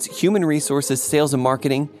 finance, human resources, sales and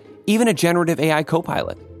marketing, even a generative AI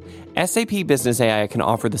copilot. SAP Business AI can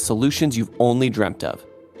offer the solutions you've only dreamt of.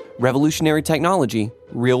 Revolutionary technology,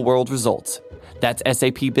 real-world results. That's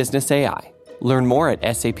SAP Business AI. Learn more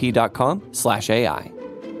at sap.com/AI.